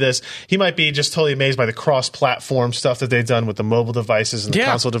might see this. He might be just totally amazed by the cross-platform stuff that they've done with the mobile devices and the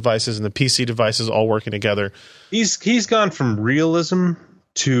console devices and the PC devices all working together. He's gone from realism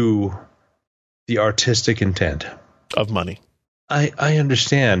to the artistic intent of money. I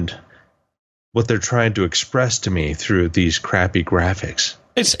understand what they're trying to express to me through these crappy graphics.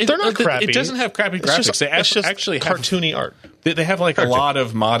 They're not crappy. It doesn't have crappy graphics. They actually have cartoony art. They have a lot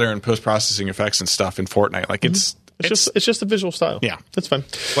of modern post-processing effects and stuff in Fortnite. It's It's just a visual style. Yeah. That's fine.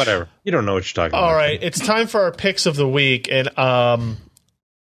 Whatever. You don't know what you're talking about. All right, it's time for our picks of the week, and I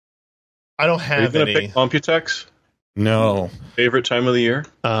don't Are you have going to any. pick Computex? No. Favorite time of the year?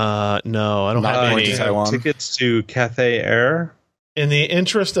 No, I don't Not have going any. to Taiwan. Tickets to Cathay Air. In the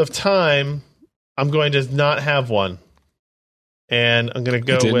interest of time, I'm going to not have one, and I'm going to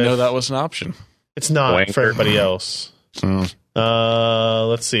go Didn't with. know that was an option. It's not Wanker. for everybody else. Mm.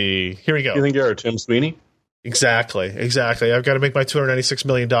 Let's see. Here we go. You think you are Tim Sweeney? Exactly. I've got to make my $296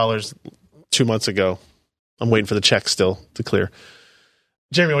 million 2 months ago. I'm waiting for the check still to clear.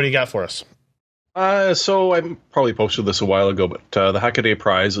 Jeremy, what do you got for us? So I probably posted this a while ago, but the Hackaday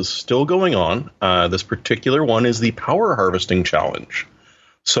Prize is still going on. This particular one is the Power Harvesting Challenge.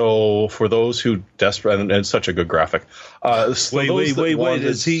 So for those who desperate, and it's such a good graphic. Wait.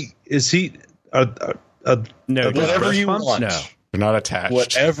 Is he? No, Whatever you pumps? want. No. They're not attached.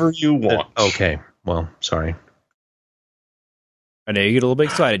 Whatever you want. Okay. Well, sorry. I know you get a little bit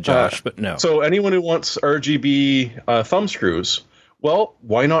excited, Josh, but no. So anyone who wants RGB thumb screws, well,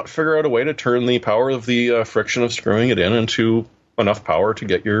 why not figure out a way to turn the power of the friction of screwing it in into enough power to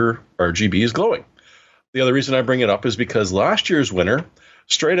get your RGBs glowing? The other reason I bring it up is because last year's winner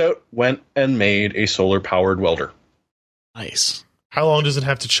straight out went and made a solar-powered welder. Nice. How long does it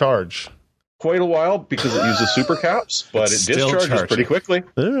have to charge? Quite a while because it uses supercaps, but It's it still discharges charging. pretty quickly.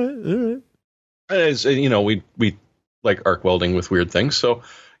 All right. As you know, we like arc welding with weird things, so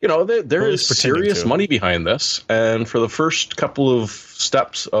there Well, is he's pretending serious to. money behind this. And for the first couple of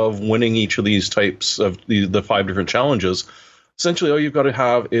steps of winning each of these types of the 5 different challenges, essentially all you've got to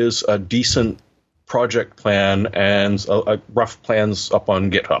have is a decent project plan and a rough plans up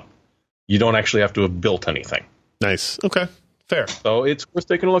on GitHub. You don't actually have to have built anything, Nice. Okay. Fair. so it's worth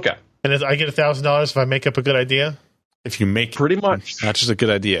taking a look at. And I get $1,000 if I make up a good idea? If you make Pretty much. not just a good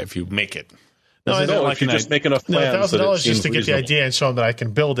idea, if you make it. No, I know. If you just make enough No, plans, that it $1,000 seems just to get the reasonable. idea and show them that I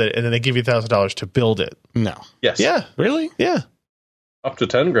can build it, and then they give you $1,000 to build it. No. Yes, Yeah. Really? Yeah. up to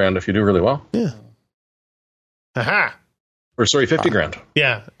 10 grand if you do really well. Yeah. Aha. Or sorry, 50 grand.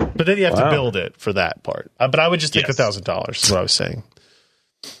 Yeah. But then you have to Wow. build it for that part. But I would just take Yes. $1,000 is what I was saying.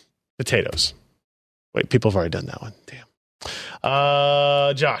 Potatoes. Wait, people have already done that one. Damn.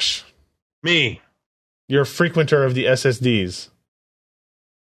 Josh, Me. you're a frequenter of the SSDs.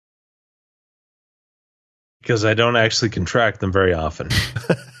 Because I don't actually contract them very often.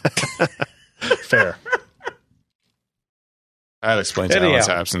 Fair. That explains Anyhow, Alan's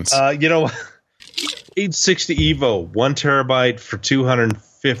absence. 860 Evo, 1 terabyte for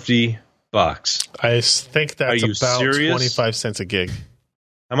 $250. I think that's Are you about serious? 25 cents a gig.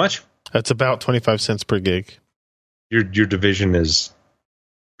 How much? That's about 25 cents per gig. Your division is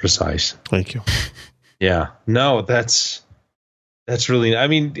precise. Thank you. Yeah. No, that's really. I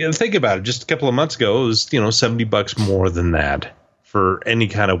mean, think about it. Just a couple of months ago, it was $70 more than that for any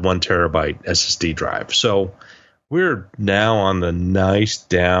kind of 1 terabyte SSD drive. So we're now on the nice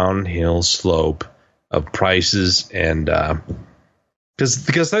downhill slope of prices, and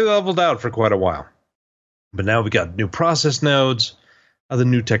because they leveled out for quite a while, but now we got new process nodes, other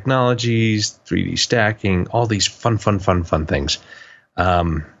new technologies, 3D stacking, all these fun things.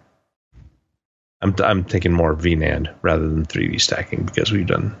 I'm thinking more VNAND rather than 3D stacking because we've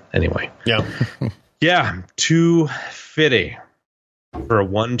done anyway. Yeah. Yeah, $250 for a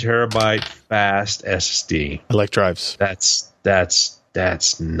 1 terabyte fast SSD. I like drives. That's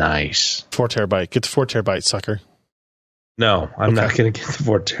nice. 4 terabyte. Get the 4 terabyte, sucker. No, I'm not going to get the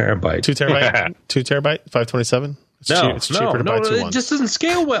 4 terabyte. 2 terabyte? 2 terabyte? 527? It's cheaper to buy 2 it just doesn't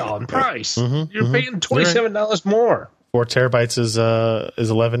scale well in price. Mhm, You're mhm. paying $27 more. 4 terabytes is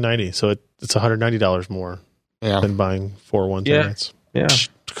 $11.90, so it's $190 more yeah. than buying 4 1 Yeah. terabytes. Yeah,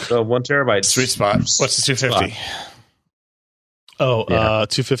 so 1 terabyte. Sweet spot. What's the 250? Oh, Yeah.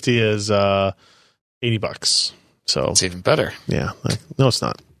 250 is $80. So It's even better. yeah, no, it's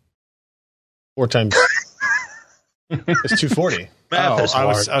not. 4 times it's 240. Math is I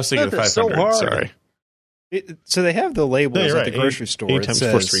was hard. thinking Math is so 500. hard. Sorry. So they have the labels No, you're at right. the grocery store. 8 that times 4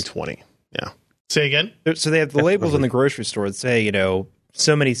 is says, 320. Yeah. Say again. so they have the labels in the grocery store that say,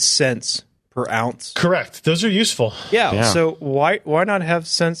 so many cents per ounce. Correct. Those are useful. Yeah. Yeah. So why not have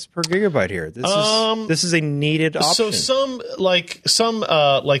cents per gigabyte here? This is a needed option. So some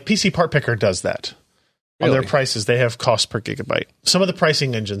PC Part Picker does that. On their Really? prices, they have cost per gigabyte. Some of the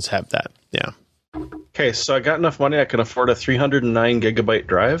pricing engines have that. Yeah. Okay, so I got enough money I can afford a 309 gigabyte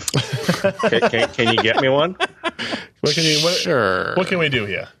drive. Can you get me one? Sure. What can we do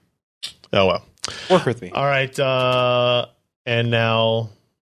here? Oh well. Work with me. All right. And now,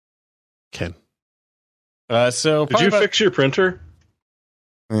 Ken. So Did you fix your printer?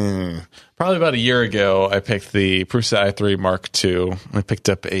 Probably about a year ago, I picked the Prusa i3 Mark II. I picked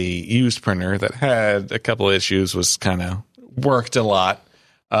up a used printer that had a couple of issues, was kind of worked a lot.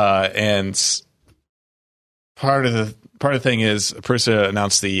 And part of the thing is Prusa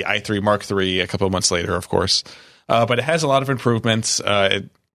announced the i3 Mark III a couple of months later, of course. But it has a lot of improvements. It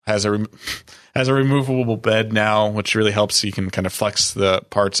has a removable bed now, which really helps. You can kind of flex the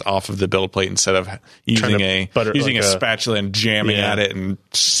parts off of the build plate instead of using a spatula and jamming at it and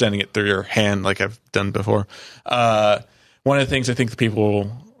sending it through your hand like I've done before. One of the things I think the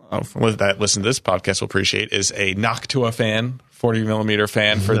people that listen to this podcast will appreciate is a Noctua fan, 40 millimeter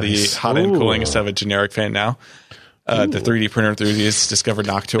fan for the hot end cooling instead of a generic fan now. The 3D printer enthusiasts discovered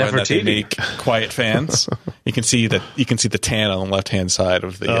Noctua and that they make quiet fans. You can see the tan on the left hand side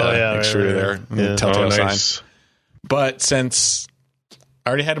of the extruder there. The telltale sign. But since I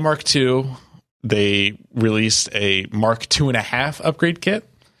already had a Mark II, they released a Mark II and a half upgrade kit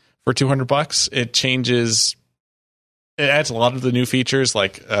for $200. It adds a lot of the new features,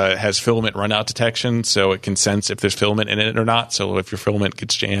 like it has filament runout detection, so it can sense if there's filament in it or not. So if your filament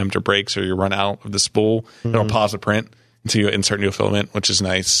gets jammed or breaks or you run out of the spool, it'll pause the print until you insert new filament, which is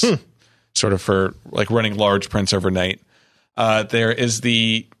nice, sort of for like running large prints overnight. There is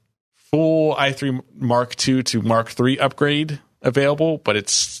the full i3 Mark II to Mark III upgrade available, but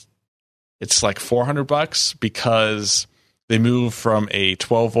it's like $400 because they move from a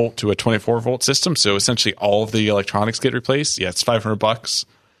 12 volt to a 24 volt system. So essentially all of the electronics get replaced. Yeah, it's $500.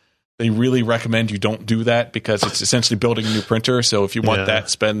 They really recommend you don't do that because it's essentially building a new printer. So if you want that,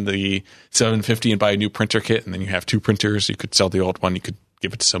 spend the $750 and buy a new printer kit. And then you have two printers. You could sell the old one. You could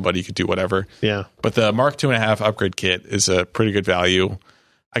give it to somebody. You could do whatever. Yeah. But the Mark II and a half upgrade kit is a pretty good value.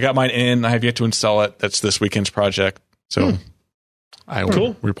 I got mine in. I have yet to install it. That's this weekend's project. So I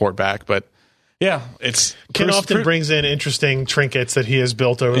will report back. But yeah, Ken often brings in interesting trinkets that he has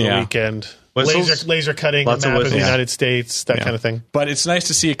built over the weekend. Laser cutting a map of the United States, that kind of thing. But it's nice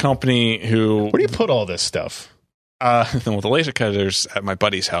to see a company who... Where do you put all this stuff? The laser cutter's at my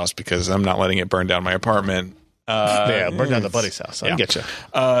buddy's house because I'm not letting it burn down my apartment. Burn down the buddy's house. I get you.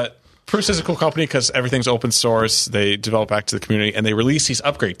 Prusa is a cool company because everything's open source. They develop back to the community, and they release these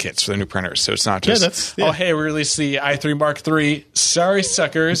upgrade kits for their new printers. So it's not just, hey, we released the i3 Mark III. Sorry,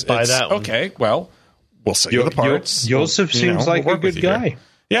 suckers. Buy that one. Okay, well, we'll sell you the parts. Joseph seems like a good guy.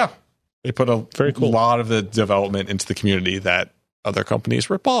 Yeah. They put a lot of the development into the community that other companies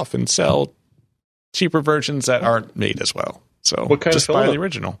rip off and sell cheaper versions that aren't made as well. So what kind just buy the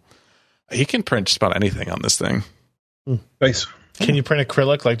original. He can print just about anything on this thing. Nice. Can you print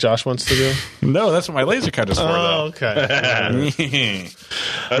acrylic like Josh wants to do? No, that's what my laser cutter's for, though. Okay. That's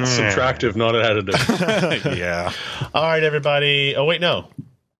subtractive, not additive. Yeah. All right, everybody. Oh, wait, no.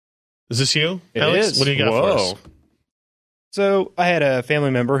 Is this you, Alex? It is. What do you got for us? So I had a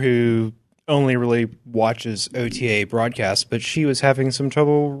family member who only really watches OTA broadcasts, but she was having some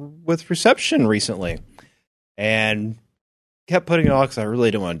trouble with reception recently and kept putting it off because I really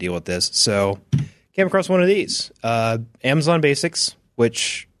didn't want to deal with this. So came across one of these, Amazon Basics,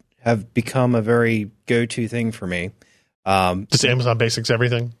 which have become a very go-to thing for me. Just Amazon Basics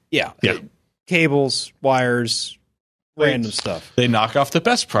everything? Yeah. Cables, wires, random stuff. They knock off the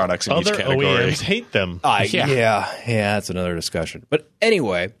best products in each category. OEMs hate them. Yeah, that's another discussion. But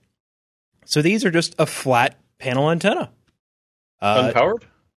anyway, so these are just a flat panel antenna. Unpowered?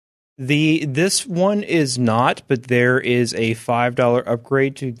 This one is not, but there is a $5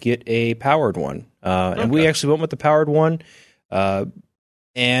 upgrade to get a powered one. And we actually went with the powered one,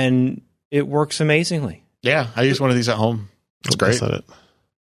 and it works amazingly. Yeah, I use one of these at home. It's great.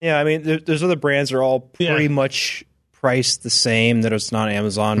 Yeah, I mean, there's other brands that are all pretty much priced the same that it's not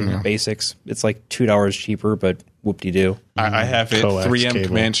Amazon Basics. It's like $2 cheaper, but whoop-de-doo. I have it 3M cable.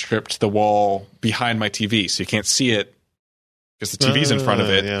 command stripped to the wall behind my TV, so you can't see it because the TV's in front of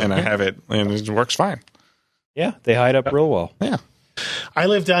it, and I have it, and it works fine. Yeah, they hide up real well. Yeah. I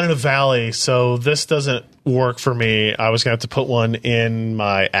live down in a valley, so this doesn't work for me. I was going to have to put one in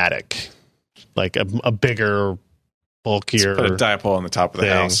my attic, like a bigger, bulkier. Just put a dipole on the top of the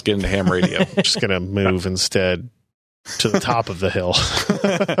house, get into ham radio. I'm just going to move instead to the top of the hill.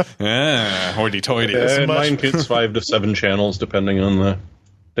 Hoity-toity. Mine gets 5 to 7 channels depending on the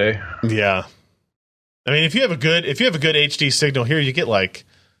day. Yeah. I mean, if you have a good HD signal here, you get like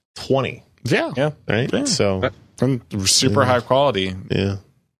 20. Yeah. Right? Yeah. So and super high quality. Yeah.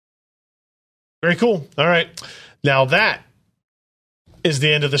 Very cool. All right. Now that is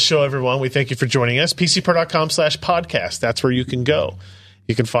the end of the show, everyone. We thank you for joining us. PCPro.com/podcast. That's where you can go.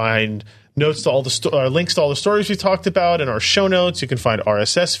 You can find notes to all the links to all the stories we talked about in our show notes. You can find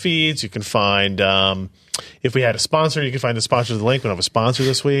RSS feeds. You can find if we had a sponsor, you can find the sponsor of the link. We don't have a sponsor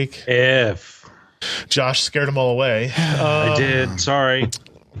this week. If Josh scared them all away. I did, sorry.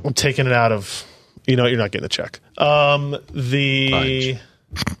 I'm taking it out of. You're not getting a check. What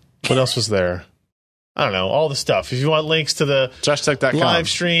else was there? I don't know, all the stuff. If you want links to the JoshTech.com live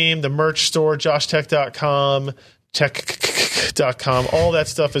stream, the merch store, JoshTech.com, tech.com, all that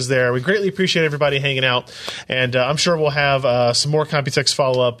stuff is there. We greatly appreciate everybody hanging out, and I'm sure we'll have some more Computex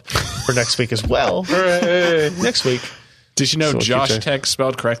follow-up for next week as well. Next week. Did you know So Josh future. Tech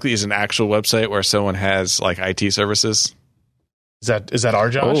spelled correctly is an actual website where someone has like IT services? Is that our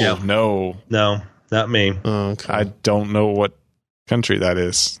Josh? Oh, no. No, not me. Okay. I don't know what country that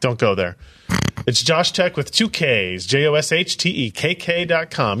is. Don't go there. It's Josh Tech with 2 Ks,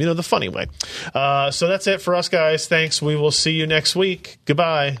 JOSHTEKK.com. The funny way. So that's it for us, guys. Thanks. We will see you next week.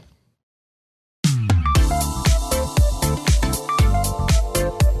 Goodbye.